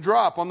it's going to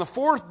drop. On the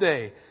fourth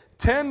day,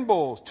 10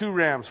 bulls, 2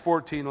 rams,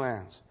 14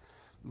 lambs.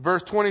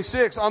 Verse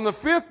 26, on the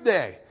fifth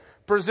day,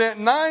 present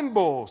 9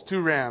 bulls,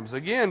 2 rams.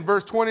 Again,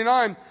 verse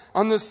 29,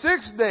 on the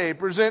sixth day,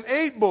 present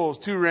 8 bulls,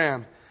 2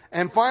 rams.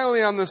 And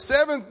finally, on the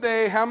seventh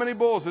day, how many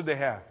bulls did they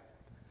have?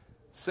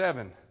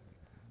 7.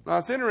 Now,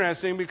 it's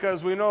interesting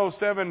because we know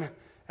 7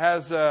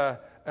 is a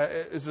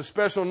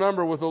special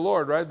number with the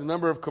Lord, right? The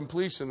number of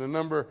completion, the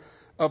number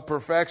of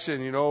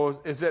perfection,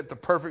 is it the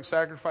perfect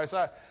sacrifice?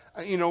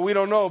 We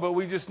don't know, but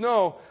we just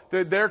know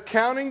that they're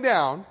counting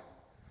down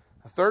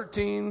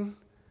 13,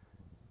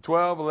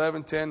 12,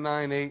 11, 10,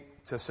 9,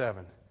 8 to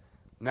 7.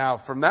 Now,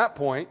 from that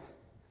point,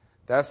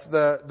 that's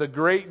the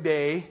great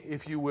day,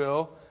 if you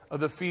will, of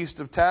the Feast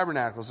of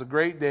Tabernacles, the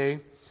great day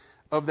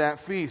of that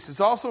feast. It's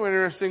also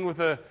interesting with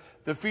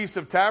the Feast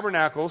of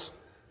Tabernacles,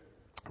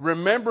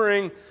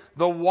 remembering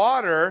the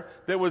water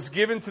that was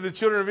given to the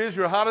children of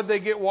Israel. How did they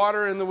get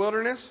water in the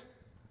wilderness?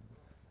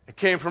 It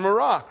came from a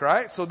rock,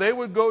 right? So they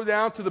would go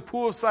down to the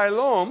pool of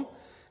Siloam.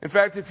 In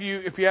fact, if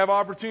you have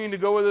opportunity to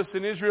go with us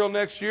in Israel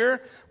next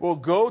year, we'll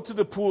go to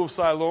the pool of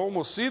Siloam.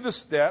 We'll see the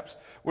steps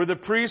where the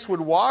priests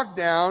would walk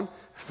down,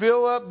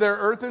 fill up their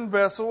earthen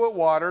vessel with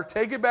water,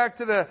 take it back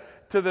to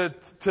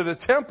the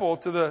temple,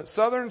 to the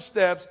southern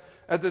steps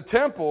at the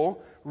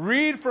temple,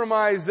 read from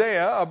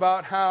Isaiah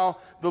about how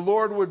the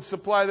Lord would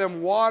supply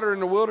them water in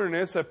the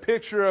wilderness, a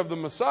picture of the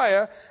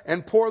Messiah,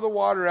 and pour the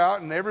water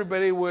out, and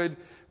everybody would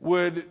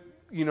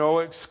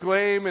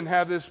exclaim and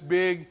have this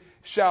big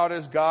shout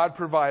as God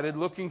provided,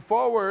 looking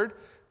forward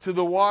to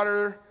the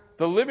water,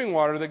 the living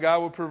water that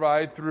God would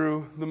provide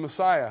through the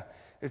Messiah.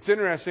 It's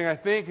interesting, I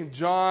think in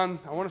John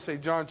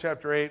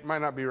chapter 8,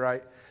 might not be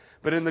right,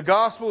 but in the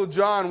Gospel of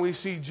John, we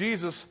see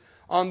Jesus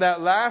on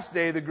that last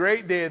day, the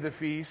great day of the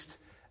feast,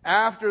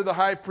 after the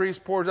high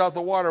priest pours out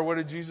the water. What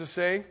did Jesus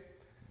say?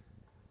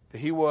 That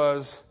he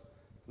was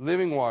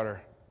living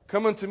water.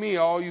 Come unto me,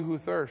 all you who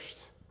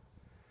thirst,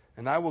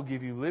 and I will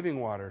give you living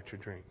water to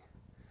drink.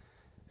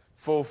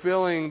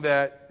 Fulfilling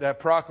that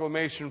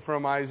proclamation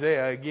from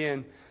Isaiah,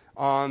 again,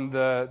 on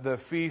the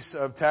Feast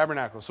of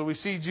Tabernacles. So we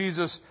see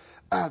Jesus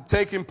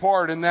taking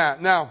part in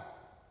that. Now,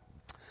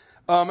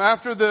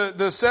 after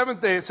the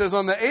seventh day, it says,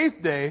 on the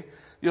 8th day,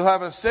 you'll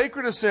have a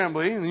sacred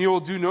assembly, and you will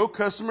do no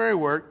customary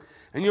work,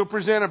 and you'll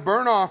present a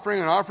burnt offering,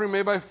 an offering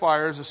made by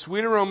fire, as a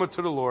sweet aroma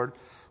to the Lord.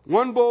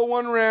 1 bull,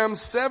 1 ram,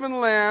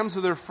 7 lambs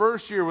of their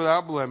first year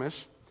without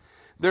blemish.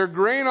 Their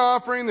grain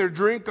offering, their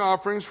drink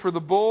offerings for the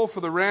bull, for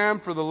the ram,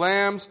 for the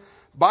lambs,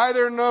 by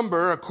their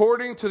number,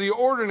 according to the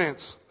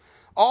ordinance.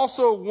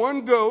 Also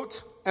 1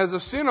 goat as a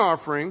sin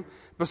offering,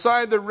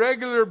 beside the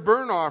regular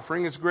burnt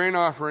offering, its grain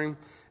offering,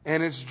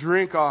 and its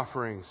drink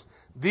offerings.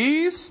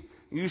 These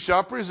you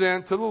shall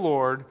present to the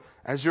Lord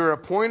as your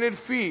appointed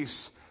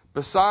feasts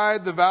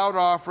beside the vowed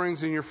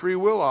offerings and your free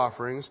will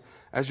offerings,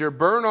 as your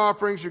burnt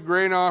offerings, your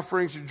grain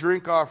offerings, your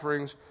drink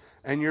offerings,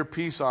 and your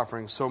peace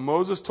offerings. So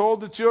Moses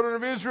told the children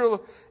of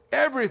Israel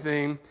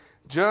everything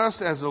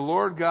just as the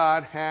Lord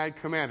God had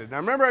commanded. Now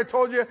remember I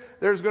told you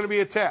there's going to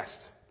be a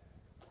test.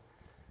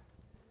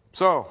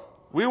 So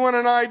we want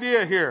an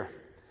idea here.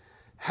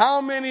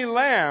 How many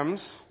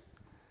lambs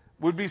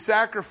would be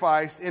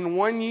sacrificed in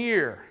 1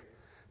 year?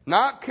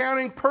 Not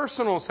counting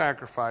personal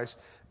sacrifice,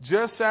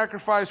 just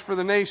sacrifice for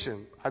the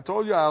nation. I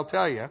told you I'll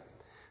tell you,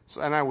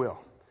 and I will.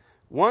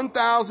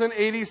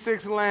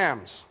 1,086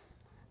 lambs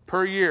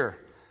per year,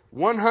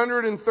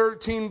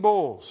 113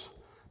 bulls,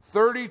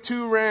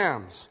 32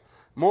 rams,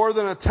 more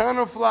than a ton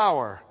of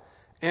flour,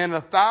 and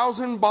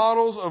 1,000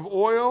 bottles of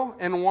oil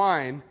and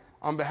wine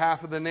on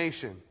behalf of the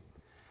nation.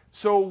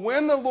 So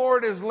when the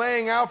Lord is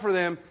laying out for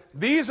them,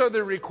 these are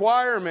the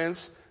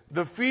requirements,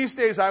 the feast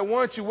days I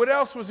want you. What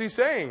else was he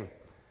saying?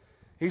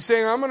 He's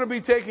saying, I'm going to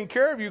be taking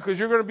care of you because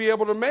you're going to be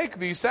able to make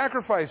these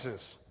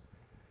sacrifices.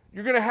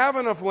 You're going to have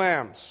enough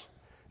lambs.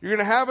 You're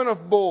going to have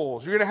enough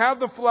bulls. You're going to have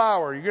the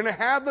flour. You're going to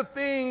have the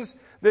things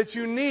that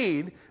you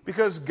need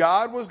because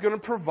God was going to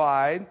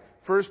provide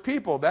for his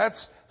people.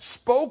 That's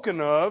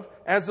spoken of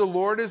as the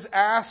Lord is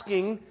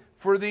asking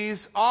for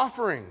these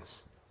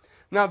offerings.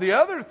 Now, the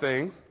other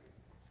thing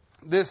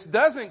this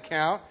doesn't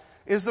count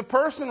is the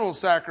personal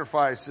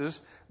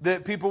sacrifices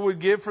that people would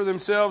give for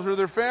themselves or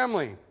their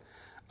family.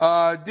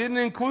 Didn't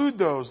include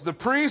those. The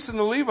priests and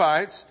the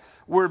Levites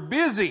were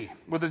busy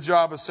with the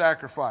job of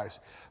sacrifice,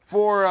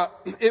 for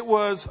it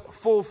was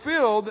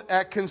fulfilled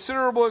at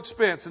considerable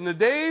expense. In the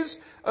days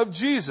of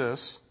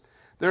Jesus,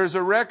 there's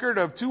a record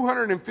of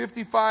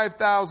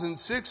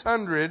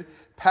 255,600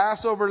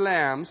 Passover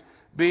lambs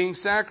being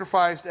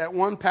sacrificed at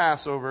one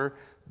Passover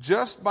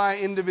just by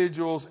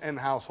individuals and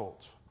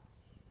households.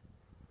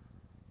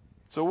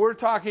 So we're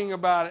talking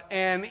about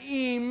an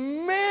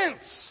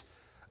immense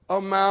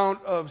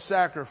amount of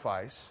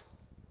sacrifice,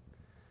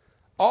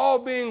 all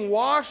being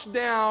washed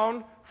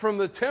down from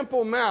the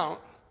Temple Mount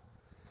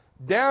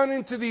down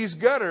into these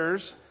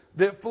gutters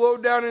that flow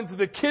down into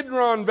the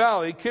Kidron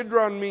Valley.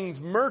 Kidron means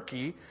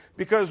murky,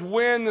 because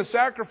when the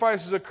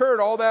sacrifices occurred,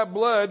 all that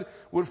blood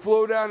would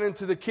flow down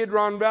into the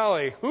Kidron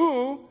Valley,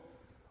 who,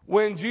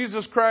 when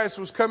Jesus Christ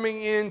was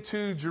coming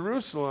into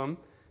Jerusalem,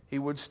 he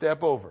would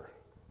step over.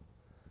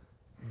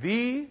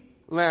 The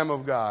Lamb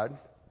of God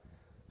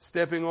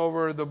stepping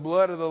over the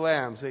blood of the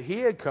lambs that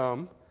he had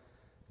come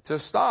to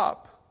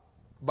stop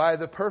by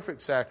the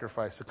perfect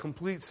sacrifice, the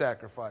complete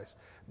sacrifice,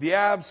 the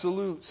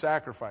absolute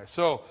sacrifice.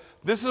 So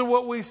this is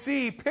what we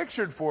see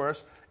pictured for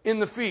us in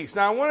the feast.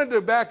 Now I wanted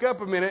to back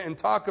up a minute and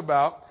talk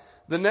about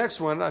the next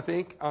one, I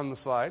think, on the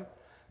slide,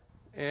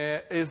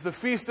 is the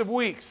Feast of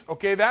Weeks.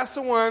 Okay, that's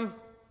the one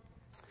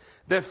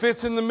that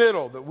fits in the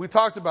middle that we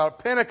talked about,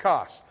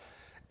 Pentecost.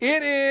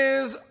 It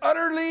is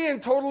utterly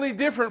and totally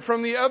different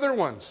from the other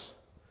ones.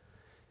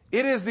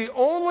 It is the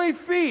only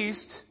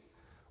feast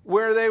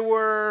where they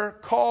were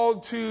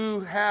called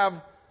to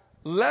have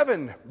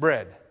leavened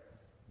bread.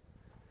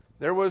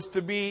 There was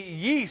to be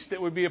yeast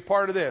that would be a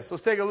part of this.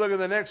 Let's take a look at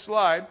the next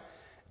slide.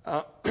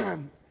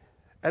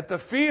 At the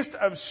Feast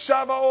of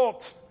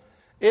Shavuot,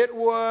 it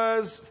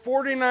was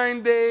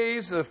 49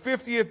 days, the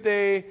 50th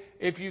day,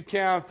 if you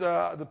count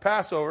the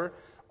Passover.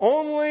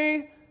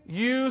 Only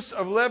use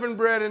of leavened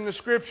bread in the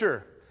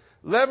Scripture.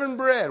 Leavened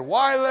bread.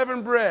 Why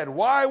leavened bread?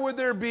 Why would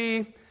there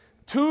be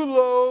 2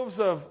 loaves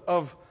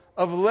of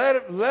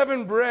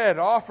leavened bread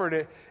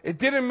offered? It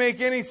didn't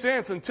make any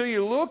sense until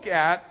you look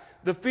at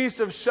the Feast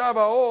of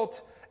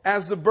Shavuot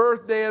as the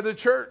birthday of the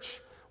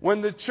church.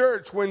 When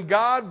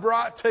God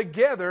brought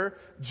together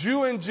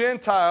Jew and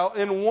Gentile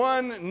in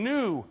one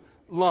new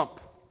lump.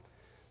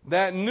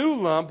 That new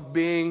lump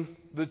being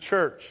the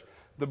church.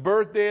 The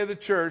birthday of the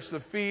church, the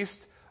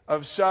Feast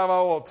of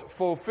Shavuot,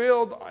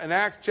 fulfilled in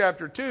Acts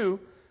chapter 2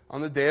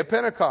 on the day of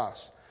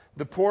Pentecost.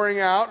 The pouring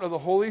out of the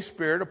Holy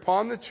Spirit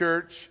upon the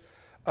church,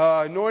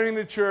 anointing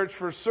the church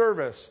for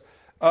service.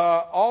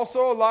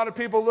 Also, a lot of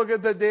people look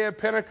at the day of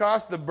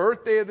Pentecost, the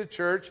birthday of the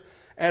church,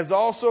 as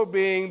also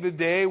being the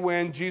day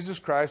when Jesus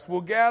Christ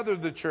will gather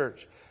the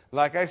church.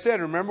 Like I said,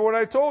 remember what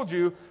I told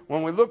you,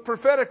 when we look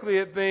prophetically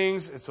at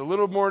things, it's a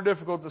little more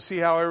difficult to see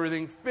how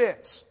everything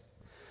fits.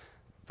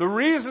 The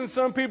reason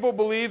some people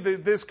believe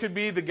that this could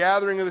be the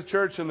gathering of the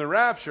church and the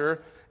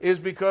rapture is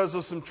because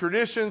of some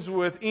traditions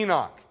with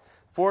Enoch.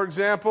 For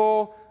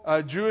example,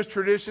 Jewish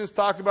traditions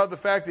talk about the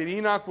fact that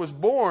Enoch was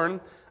born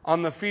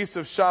on the Feast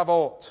of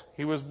Shavuot.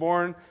 He was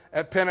born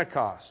at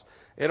Pentecost.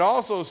 It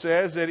also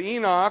says that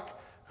Enoch,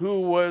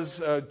 who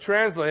was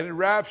translated,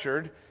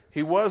 raptured,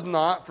 he was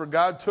not, for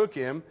God took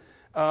him,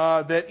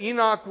 that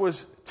Enoch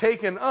was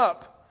taken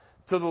up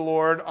to the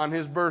Lord on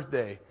his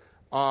birthday,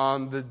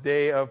 on the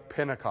day of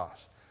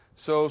Pentecost.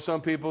 So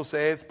some people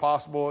say it's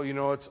possible,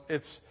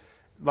 it's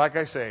like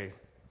I say,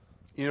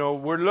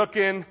 we're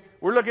looking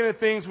at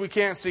things we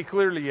can't see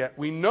clearly yet.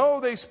 We know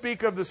they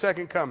speak of the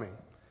second coming.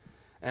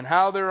 And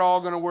how they're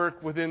all going to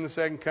work within the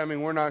second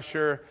coming, we're not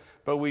sure.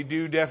 But we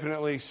do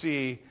definitely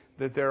see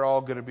that they're all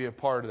going to be a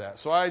part of that.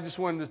 So I just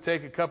wanted to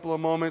take a couple of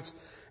moments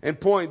and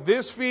point.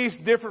 This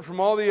feast, different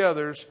from all the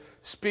others,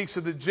 speaks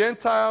of the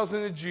Gentiles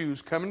and the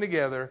Jews coming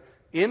together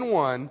in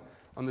one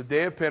on the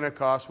day of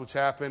Pentecost, which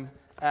happened,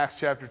 Acts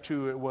chapter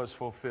 2, it was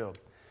fulfilled.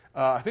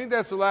 I think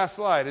that's the last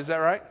slide. Is that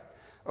right?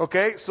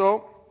 Okay,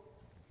 so,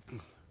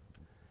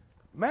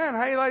 man,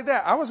 how you like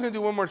that? I was going to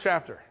do one more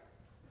chapter.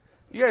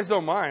 You guys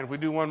don't mind if we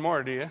do one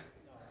more, do you?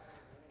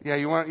 Yeah,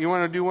 you want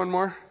to do one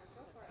more?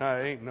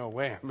 Ain't no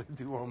way I'm going to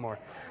do one more.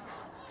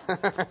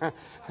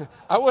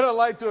 I would have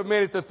liked to have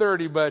made it to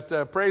 30,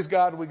 but praise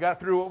God, we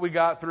got through what we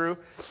got through.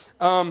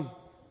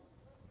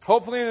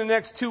 Hopefully in the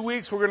next 2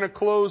 weeks, we're going to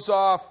close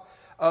off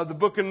the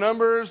book of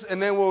Numbers,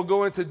 and then we'll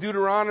go into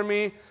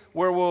Deuteronomy,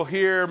 where we'll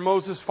hear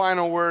Moses'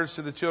 final words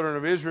to the children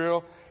of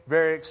Israel.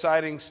 Very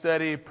exciting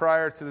study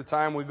prior to the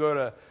time we go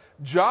to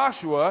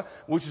Joshua,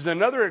 which is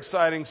another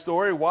exciting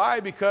story. Why?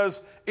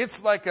 Because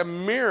it's like a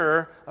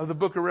mirror of the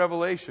book of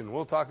Revelation.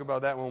 We'll talk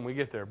about that when we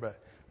get there, but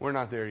we're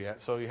not there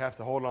yet, so you have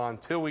to hold on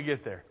till we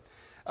get there.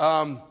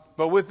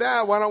 But with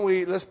that, why don't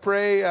let's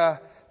pray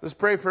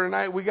for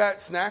tonight. We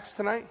got snacks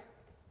tonight?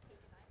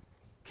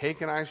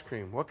 Cake and ice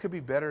cream. What could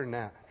be better than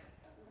that?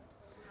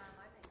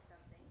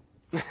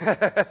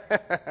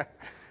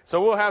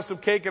 So we'll have some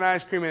cake and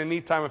ice cream and a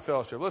neat time of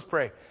fellowship. Let's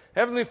pray.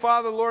 Heavenly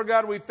Father, Lord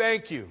God, we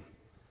thank you.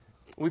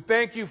 We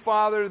thank you,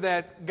 Father,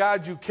 that,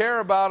 God, you care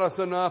about us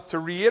enough to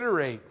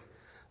reiterate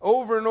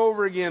over and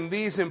over again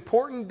these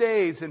important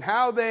days and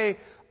how they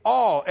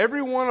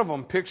every one of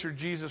them picture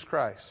Jesus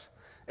Christ.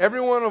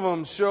 Every one of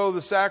them show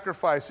the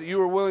sacrifice that you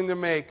were willing to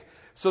make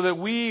so that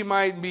we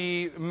might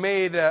be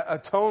made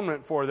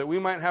atonement for, that we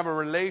might have a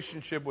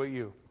relationship with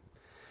you.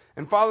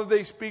 And Father,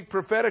 they speak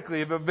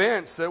prophetically of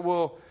events that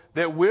will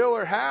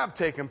or have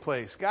taken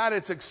place. God,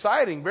 it's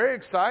exciting, very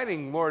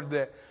exciting, Lord,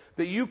 that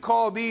you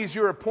call these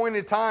your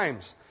appointed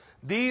times.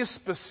 These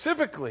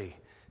specifically,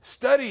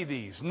 study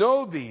these,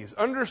 know these,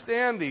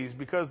 understand these,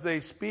 because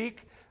they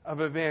speak of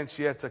events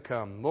yet to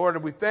come.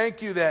 Lord, we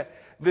thank you that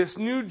this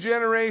new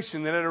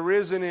generation that had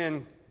arisen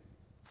in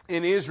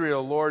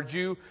Israel, Lord,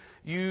 you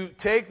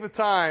take the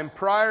time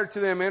prior to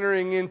them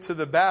entering into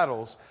the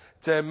battles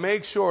to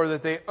make sure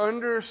that they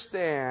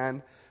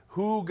understand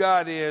who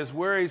God is,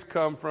 where He's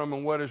come from,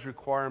 and what His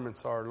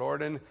requirements are,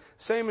 Lord. And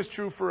same is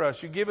true for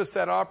us. You give us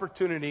that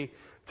opportunity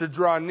to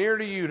draw near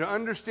to you, to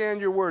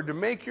understand your word, to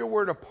make your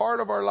word a part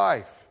of our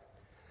life,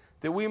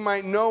 that we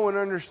might know and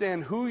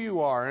understand who you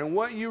are and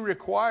what you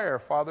require,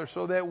 Father,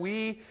 so that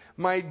we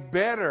might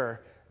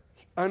better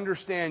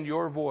understand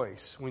your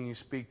voice when you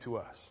speak to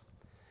us,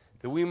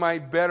 that we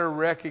might better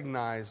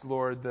recognize,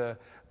 Lord, the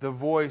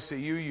voice that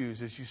you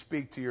use as you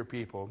speak to your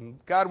people.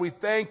 God, we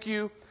thank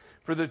you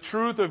for the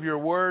truth of your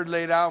word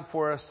laid out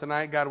for us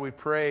tonight. God, we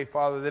pray,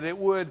 Father, that it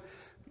would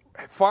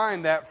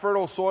find that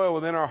fertile soil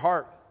within our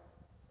heart,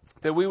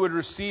 that we would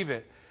receive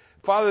it.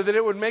 Father, that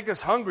it would make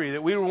us hungry,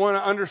 that we would want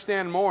to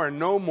understand more and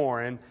know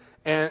more and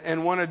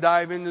want to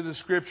dive into the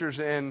scriptures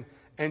and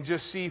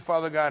just see,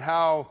 Father God,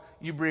 how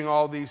you bring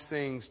all these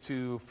things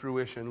to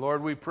fruition.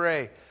 Lord, we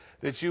pray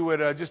that you would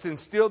just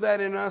instill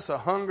that in us, a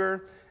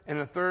hunger and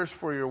a thirst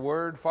for your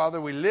word.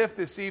 Father, we lift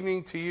this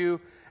evening to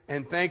you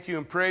and thank you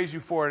and praise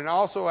you for it. And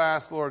also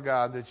ask, Lord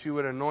God, that you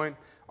would anoint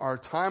our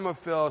time of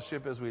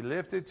fellowship as we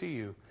lift it to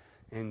you.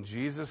 In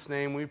Jesus'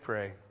 name we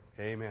pray.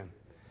 Amen.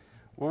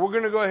 Well, we're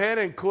going to go ahead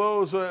and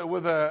close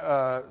with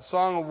a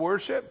song of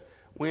worship.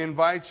 We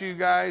invite you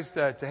guys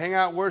to hang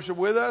out, worship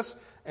with us,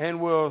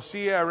 and we'll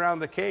see you around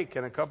the cake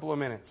in a couple of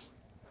minutes.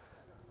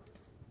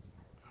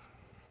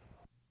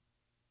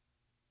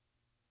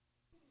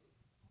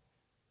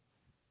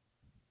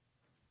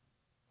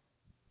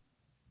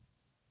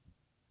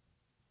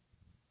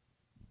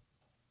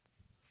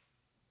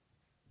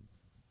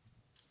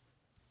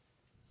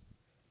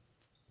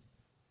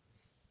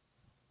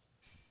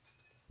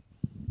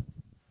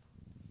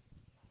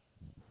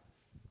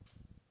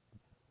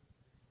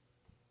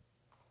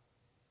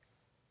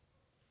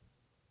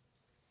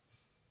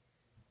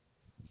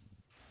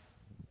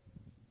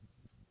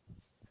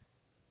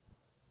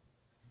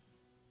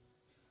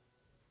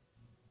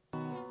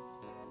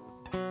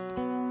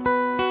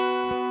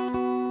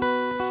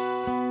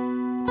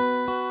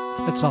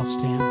 Let's all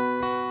stand.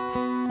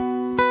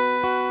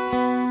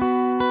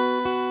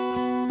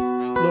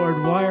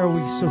 Lord, why are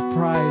we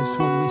surprised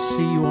when we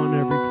see you on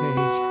every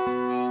page?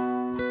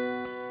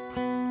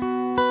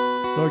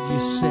 Lord, you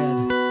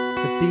said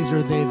that these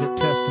are they that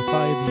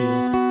testify of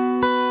you.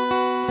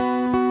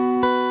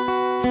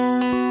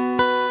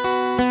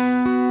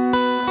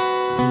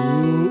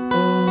 Who,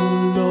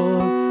 oh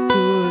Lord,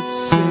 could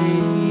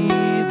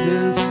save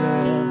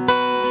themselves,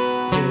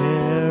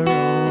 their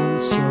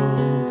own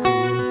soul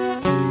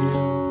could feel.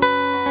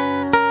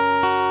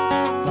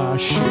 Our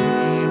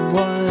shame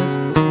was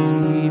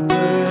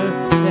deeper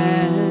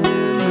than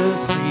the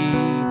sea,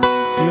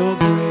 your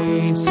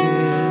grace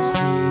is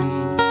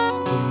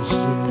deeper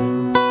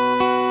still.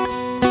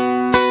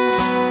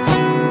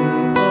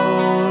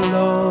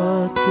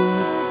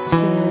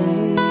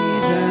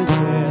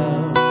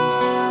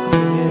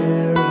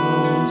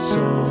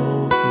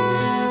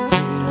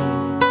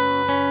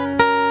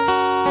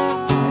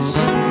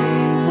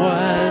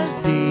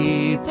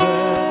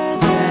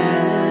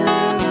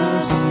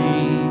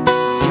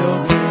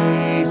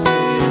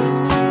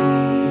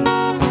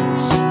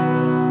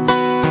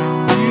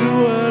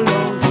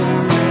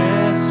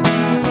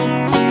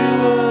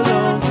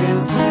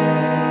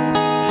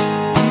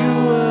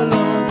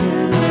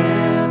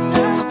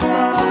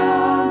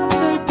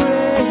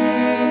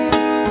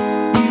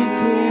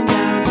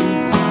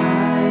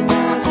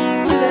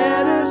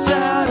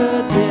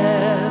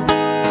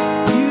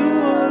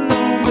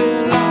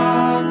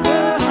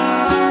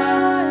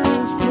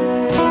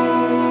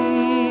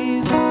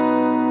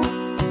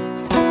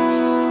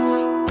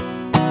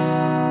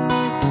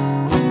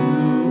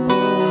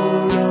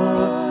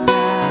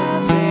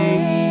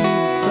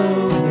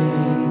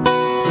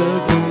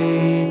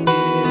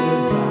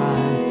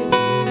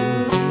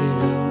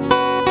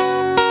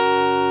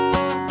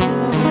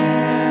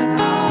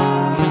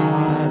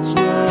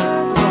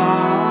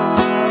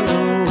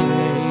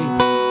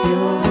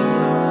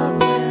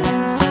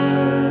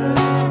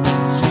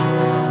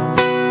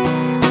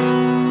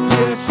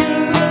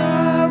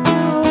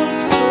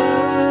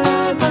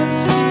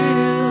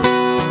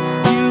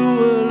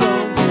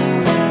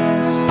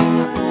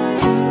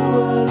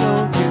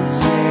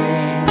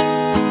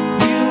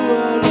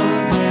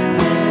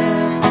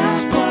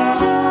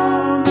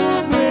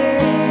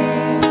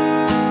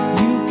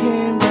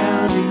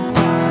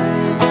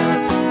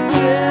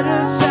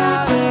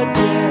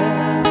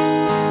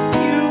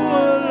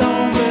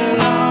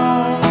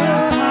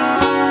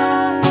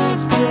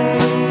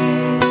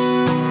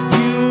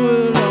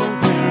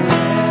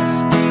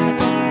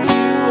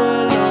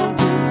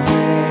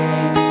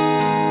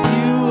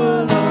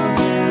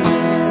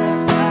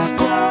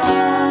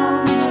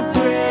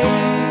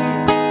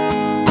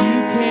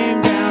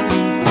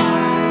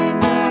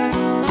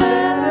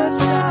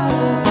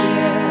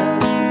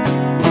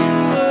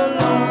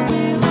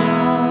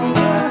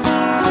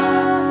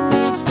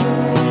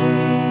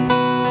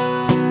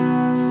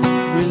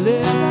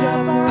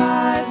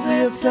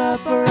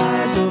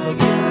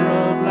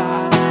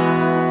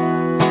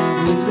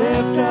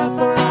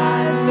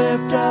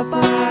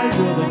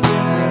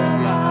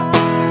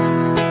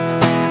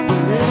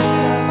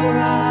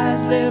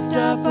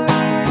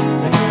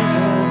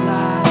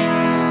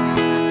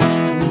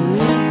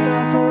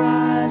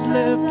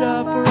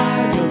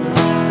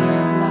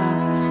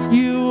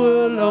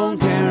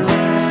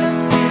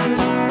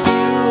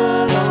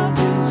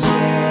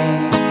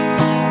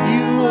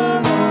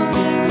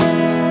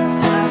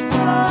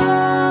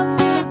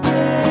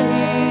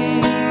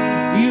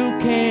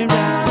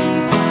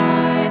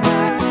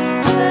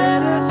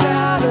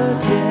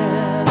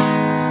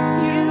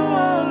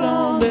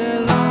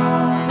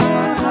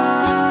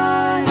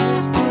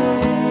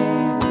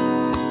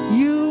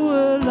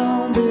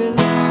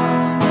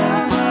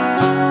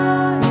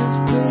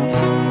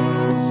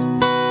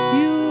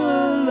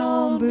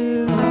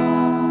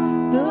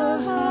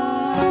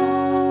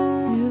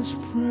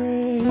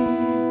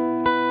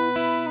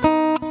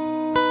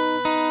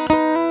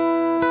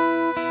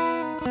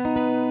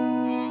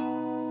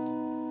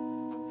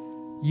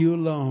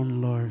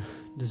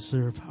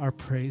 deserve our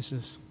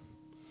praises.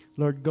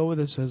 Lord, go with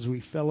us as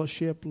we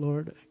fellowship,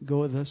 Lord. Go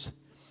with us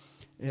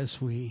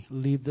as we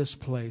leave this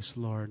place,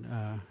 Lord.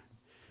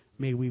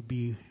 May we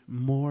be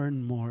more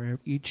and more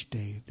each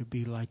day to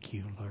be like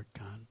you, Lord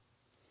God.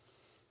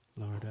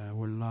 Lord,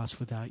 we're lost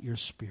without your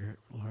Spirit.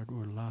 Lord,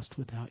 we're lost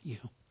without you.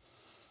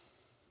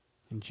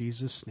 In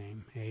Jesus'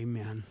 name,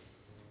 amen.